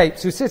runs the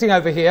tapes, who's sitting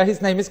over here,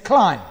 his name is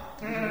Klein.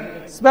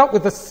 Spelt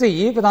with a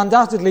C, but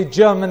undoubtedly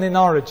German in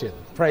origin.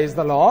 Praise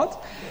the Lord.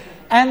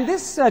 And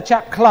this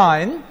chap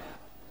Klein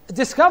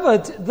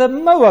discovered the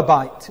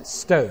Moabite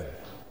stone.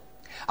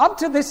 Up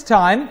to this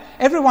time,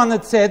 everyone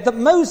had said that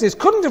Moses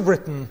couldn't have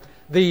written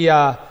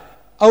the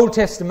Old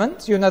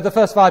Testament, you know, the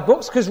first 5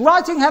 books, because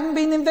writing hadn't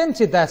been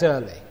invented that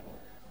early.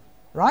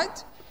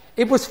 Right?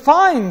 It was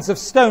finds of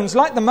stones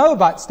like the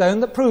Moabite stone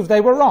that proved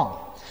they were wrong.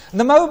 And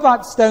the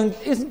Moabite stone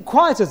isn't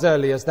quite as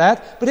early as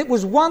that, but it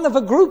was one of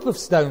a group of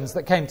stones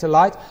that came to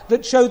light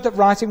that showed that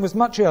writing was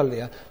much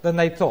earlier than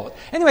they thought.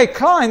 Anyway,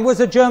 Klein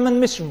was a German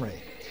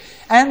missionary,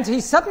 and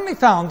he suddenly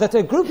found that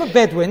a group of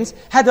Bedouins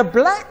had a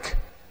black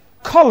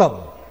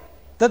column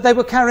that they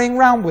were carrying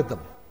around with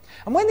them.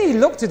 And when he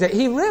looked at it,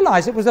 he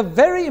realized it was a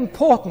very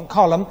important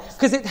column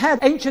because it had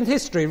ancient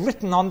history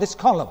written on this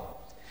column.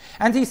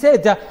 And he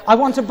said, I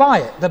want to buy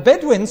it. The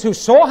Bedouins, who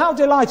saw how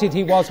delighted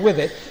he was with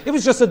it, it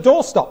was just a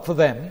doorstop for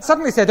them,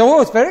 suddenly said, oh,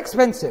 it's very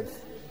expensive.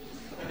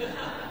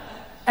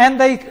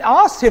 And they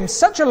asked him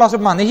such a lot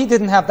of money, he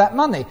didn't have that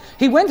money.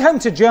 He went home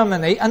to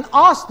Germany and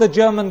asked the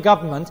German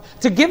government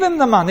to give him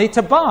the money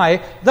to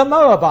buy the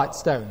Moabite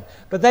stone.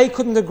 But they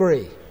couldn't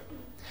agree.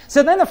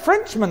 So then a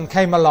Frenchman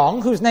came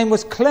along whose name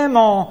was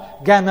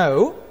Clément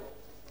Ganneau.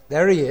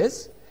 There he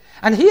is.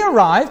 And he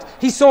arrived,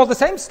 he saw the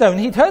same stone,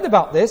 he'd heard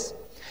about this.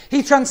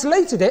 He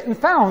translated it and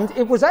found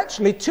it was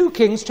actually 2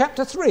 Kings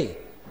chapter 3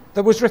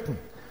 that was written,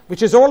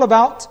 which is all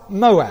about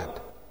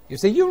Moab. You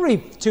see, you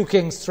read 2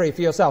 Kings 3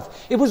 for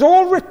yourself. It was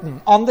all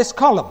written on this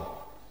column.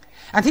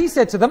 And he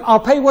said to them, I'll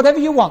pay whatever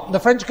you want. The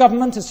French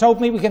government has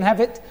told me we can have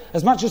it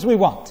as much as we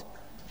want.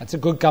 That's a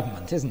good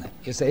government, isn't it,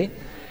 you see?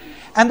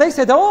 And they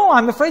said, oh,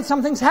 I'm afraid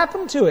something's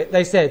happened to it.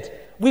 They said,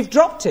 we've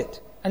dropped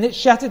it, and it's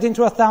shattered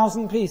into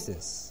 1,000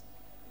 pieces.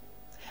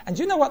 And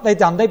do you know what they'd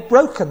done? They'd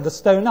broken the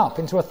stone up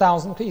into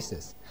 1,000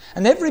 pieces.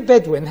 And every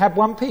Bedouin had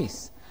one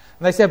piece.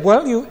 And they said,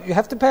 well, you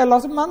have to pay a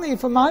lot of money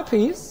for my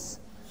piece.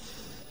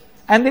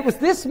 And it was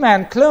this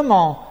man,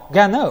 Clément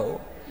Ganneau,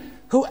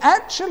 who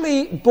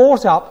actually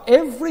bought up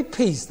every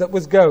piece that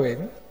was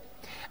going,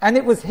 and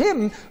it was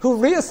him who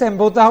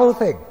reassembled the whole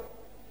thing.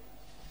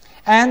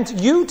 And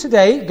you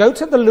today go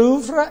to the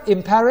Louvre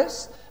in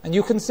Paris, and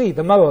you can see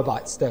the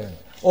Moabite stone,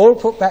 all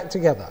put back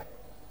together.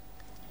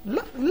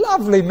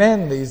 Lovely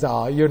men these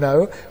are, you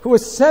know, who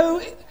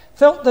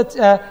felt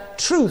that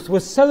truth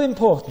was so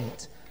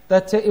important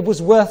that it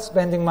was worth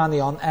spending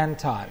money on and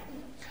time.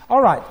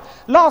 All right,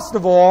 last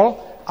of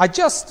all, I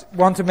just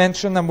want to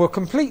mention, and we'll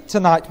complete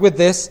tonight with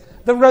this,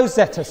 the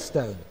Rosetta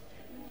Stone.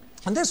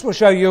 And this will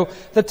show you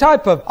the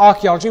type of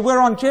archaeology. We're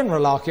on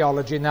general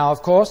archaeology now,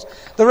 of course.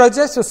 The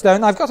Rosetta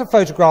Stone, I've got a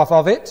photograph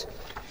of it,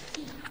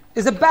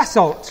 is a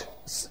basalt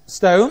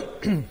stone.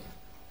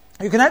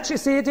 You can actually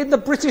see it in the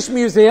British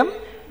Museum.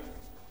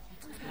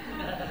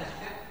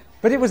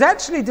 But it was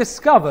actually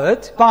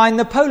discovered by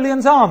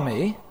Napoleon's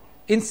army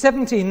in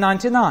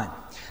 1799.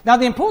 Now,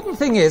 the important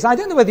thing is, I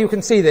don't know whether you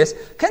can see this.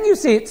 Can you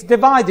see it's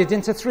divided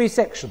into 3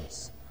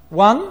 sections?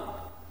 1,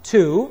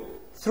 2,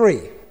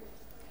 3.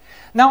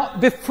 Now,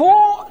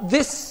 before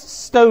this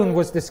stone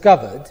was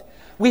discovered,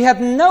 we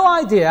had no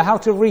idea how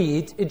to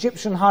read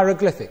Egyptian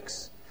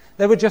hieroglyphics.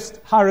 They were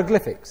just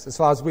hieroglyphics, as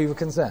far as we were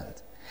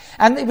concerned.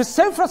 And it was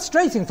so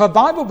frustrating for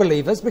Bible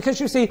believers because,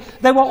 you see,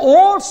 there were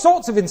all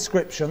sorts of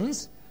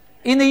inscriptions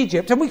in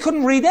Egypt, and we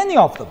couldn't read any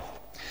of them.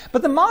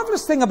 But the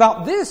marvelous thing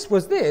about this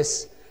was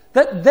this,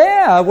 that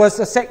there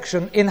was a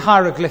section in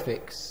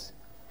hieroglyphics.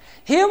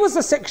 Here was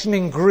a section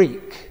in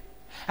Greek.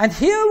 And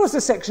here was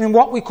a section in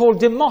what we call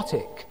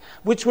Demotic,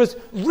 which was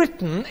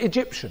written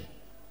Egyptian.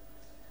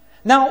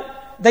 Now,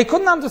 they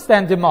couldn't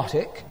understand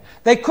Demotic,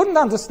 they couldn't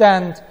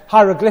understand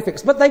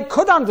hieroglyphics, but they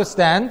could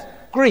understand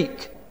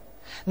Greek.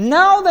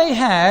 Now they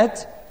had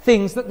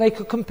things that they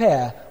could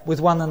compare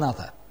with one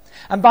another.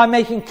 And by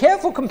making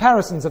careful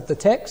comparisons of the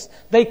text,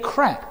 they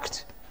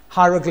cracked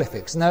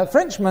hieroglyphics. Now, a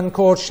Frenchman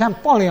called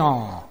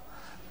Champollion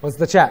was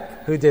the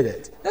chap who did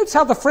it. Notice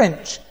how the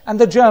French and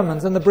the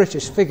Germans and the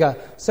British figure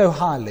so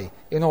highly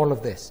in all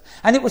of this.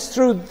 And it was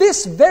through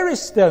this very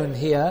stone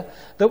here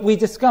that we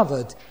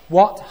discovered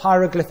what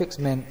hieroglyphics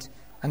meant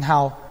and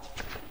how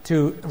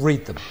to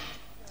read them.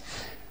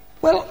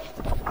 Well,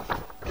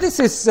 this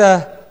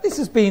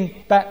has been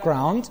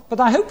background, but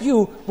I hope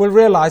you will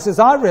realize, as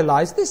I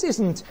realize, this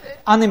isn't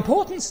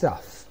unimportant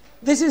stuff.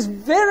 This is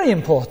very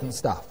important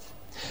stuff.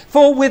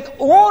 For with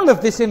all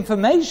of this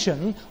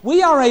information,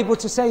 we are able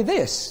to say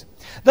this,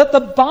 that the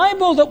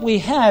Bible that we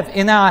have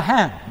in our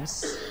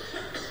hands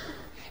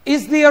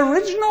is the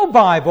original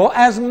Bible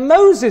as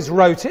Moses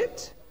wrote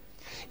it,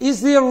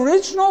 is the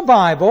original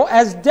Bible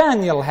as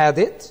Daniel had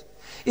it,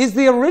 is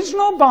the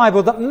original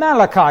Bible that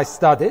Malachi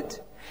studied,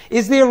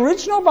 is the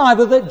original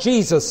Bible that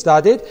Jesus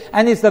studied,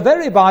 and is the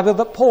very Bible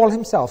that Paul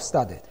himself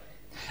studied.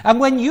 And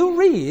when you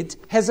read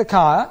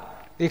Hezekiah,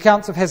 the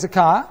accounts of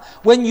Hezekiah,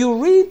 when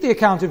you read the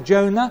account of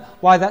Jonah,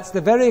 why, that's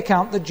the very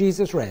account that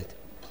Jesus read,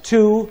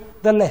 to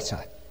the letter.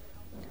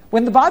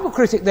 When the Bible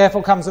critic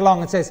therefore comes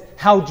along and says,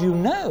 how do you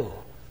know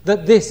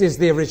that this is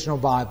the original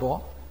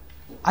Bible?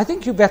 I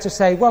think you better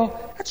say,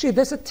 well, actually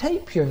there's a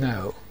tape, you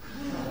know,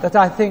 that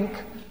I think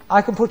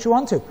I can put you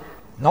onto.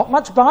 Not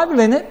much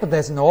Bible in it, but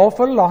there's an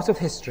awful lot of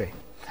history.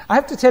 I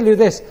have to tell you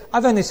this,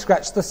 I've only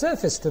scratched the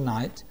surface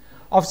tonight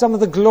of some of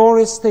the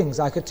glorious things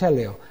I could tell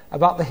you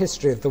about the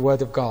history of the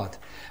Word of God.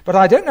 But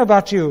I don't know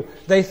about you,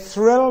 they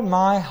thrill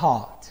my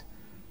heart.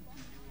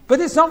 But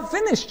it's not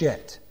finished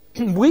yet.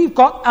 We've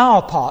got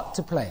our part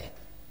to play.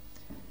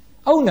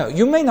 Oh no,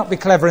 you may not be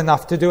clever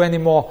enough to do any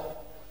more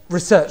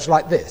research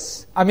like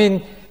this. I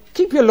mean,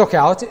 keep your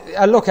lookout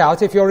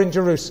if you're in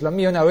Jerusalem,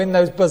 you know, in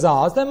those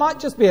bazaars. There might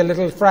just be a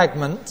little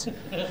fragment.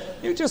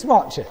 You just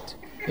watch it.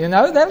 You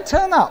know, they'll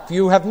turn up.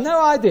 You have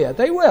no idea.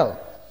 They will.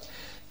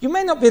 You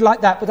may not be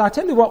like that, but I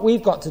tell you what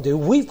we've got to do.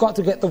 We've got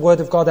to get the Word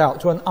of God out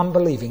to an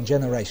unbelieving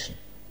generation.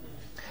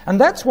 And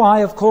that's why,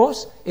 of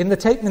course, in the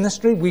Tape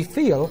Ministry, we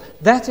feel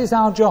that is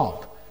our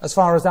job, as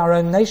far as our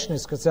own nation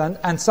is concerned,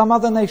 and some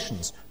other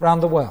nations around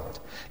the world.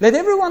 Let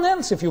everyone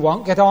else, if you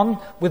want, get on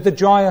with the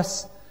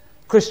joyous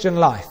Christian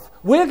life.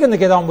 We're going to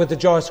get on with the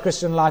joyous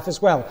Christian life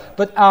as well.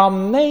 But our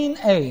main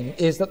aim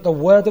is that the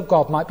Word of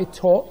God might be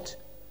taught,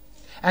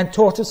 and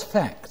taught as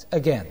fact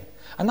again.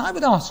 And I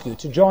would ask you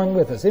to join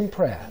with us in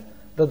prayer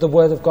that the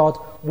Word of God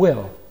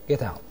will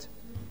it out.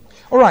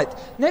 All right,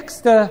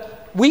 next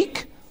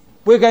week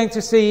we're going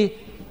to see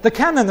the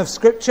canon of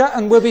Scripture,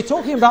 and we'll be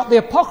talking about the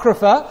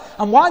Apocrypha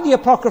and why the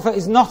Apocrypha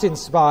is not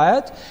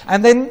inspired.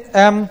 And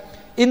then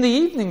in the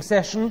evening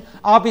session,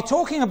 I'll be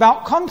talking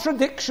about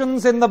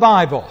contradictions in the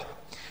Bible.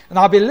 And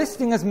I'll be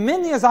listing as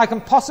many as I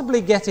can possibly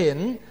get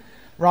in,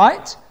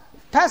 right?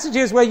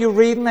 Passages where you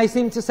read and they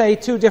seem to say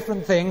two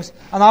different things,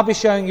 and I'll be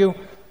showing you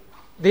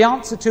the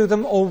answer to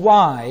them or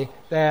why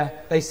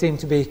they seem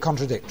to be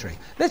contradictory.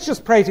 Let's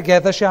just pray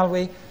together, shall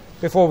we,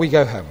 before we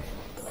go home.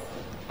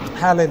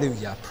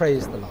 Hallelujah.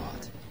 Praise the Lord.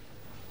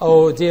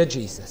 Oh, dear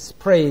Jesus,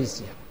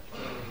 praise you.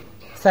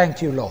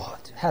 Thank you, Lord.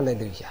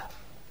 Hallelujah.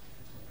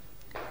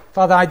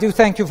 Father, I do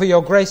thank you for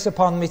your grace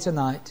upon me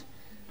tonight.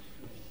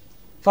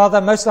 Father,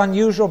 most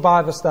unusual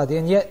Bible study,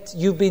 and yet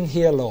you've been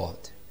here, Lord.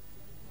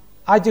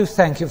 I do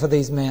thank you for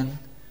these men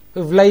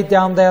who've laid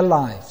down their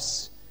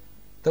lives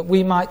that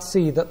we might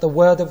see that the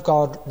Word of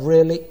God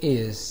really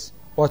is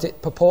what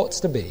it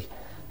purports to be,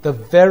 the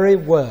very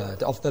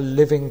Word of the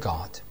living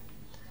God.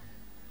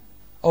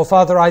 Oh,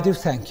 Father, I do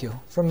thank you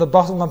from the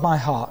bottom of my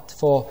heart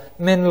for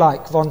men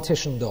like von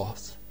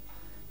Tischendorf,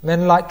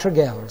 men like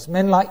Tregelles,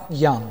 men like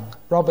Young,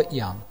 Robert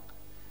Young.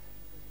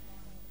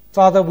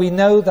 Father, we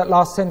know that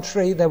last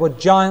century there were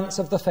giants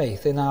of the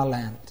faith in our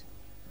land.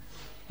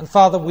 And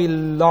Father, we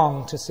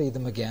long to see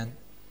them again.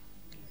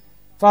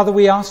 Father,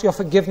 we ask your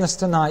forgiveness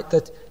tonight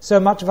that so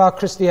much of our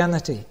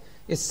Christianity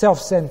is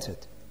self-centered.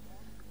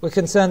 We're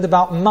concerned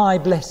about my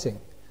blessing.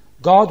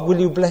 God, will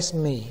you bless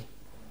me?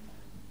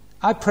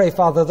 I pray,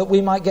 Father, that we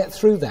might get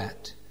through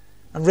that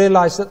and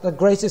realize that the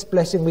greatest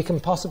blessing we can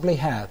possibly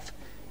have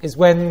is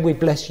when we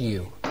bless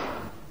you.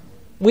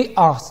 We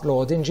ask,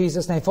 Lord, in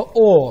Jesus' name, for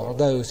all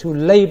those who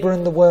labor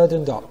in the word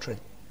and doctrine,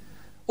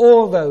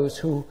 all those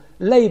who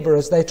labor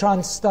as they try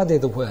and study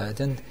the word,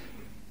 and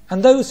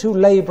those who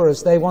labor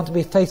as they want to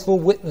be faithful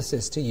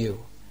witnesses to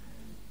you.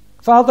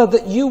 Father,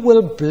 that you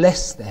will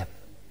bless them,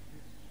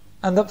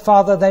 and that,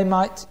 Father, they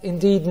might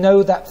indeed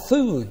know that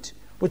food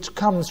which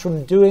comes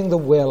from doing the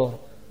will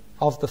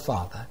of the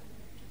Father.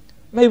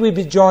 May we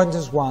be joined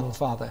as one,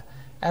 Father,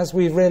 as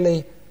we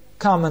really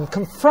come and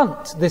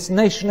confront this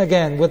nation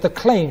again with the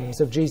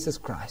claims of Jesus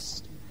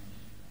Christ.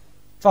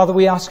 Father,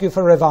 we ask you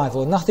for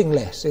revival, nothing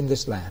less in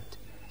this land.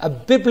 A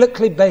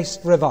biblically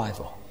based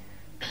revival.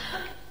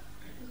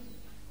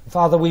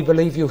 Father, we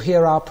believe you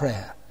hear our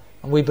prayer,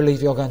 and we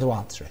believe you're going to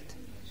answer it.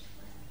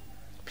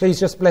 Please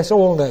just bless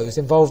all those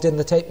involved in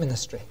the tape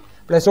ministry.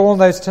 Bless all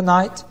those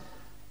tonight,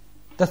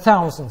 the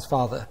thousands,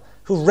 Father,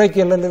 who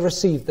regularly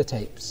receive the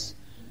tapes.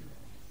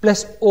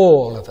 Bless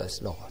all of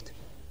us, Lord,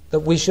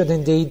 that we should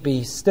indeed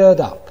be stirred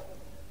up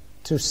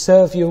to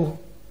serve you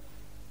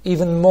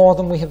even more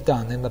than we have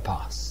done in the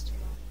past.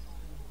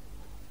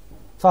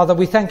 Father,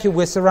 we thank you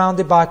we're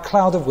surrounded by a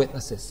cloud of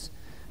witnesses.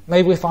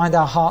 May we find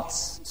our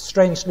hearts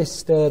strangely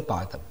stirred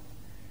by them.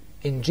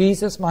 In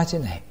Jesus' mighty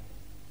name.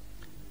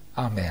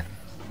 Amen.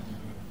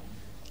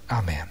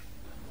 Amen.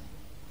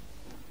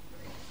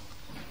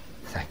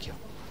 Thank you.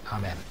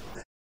 Amen.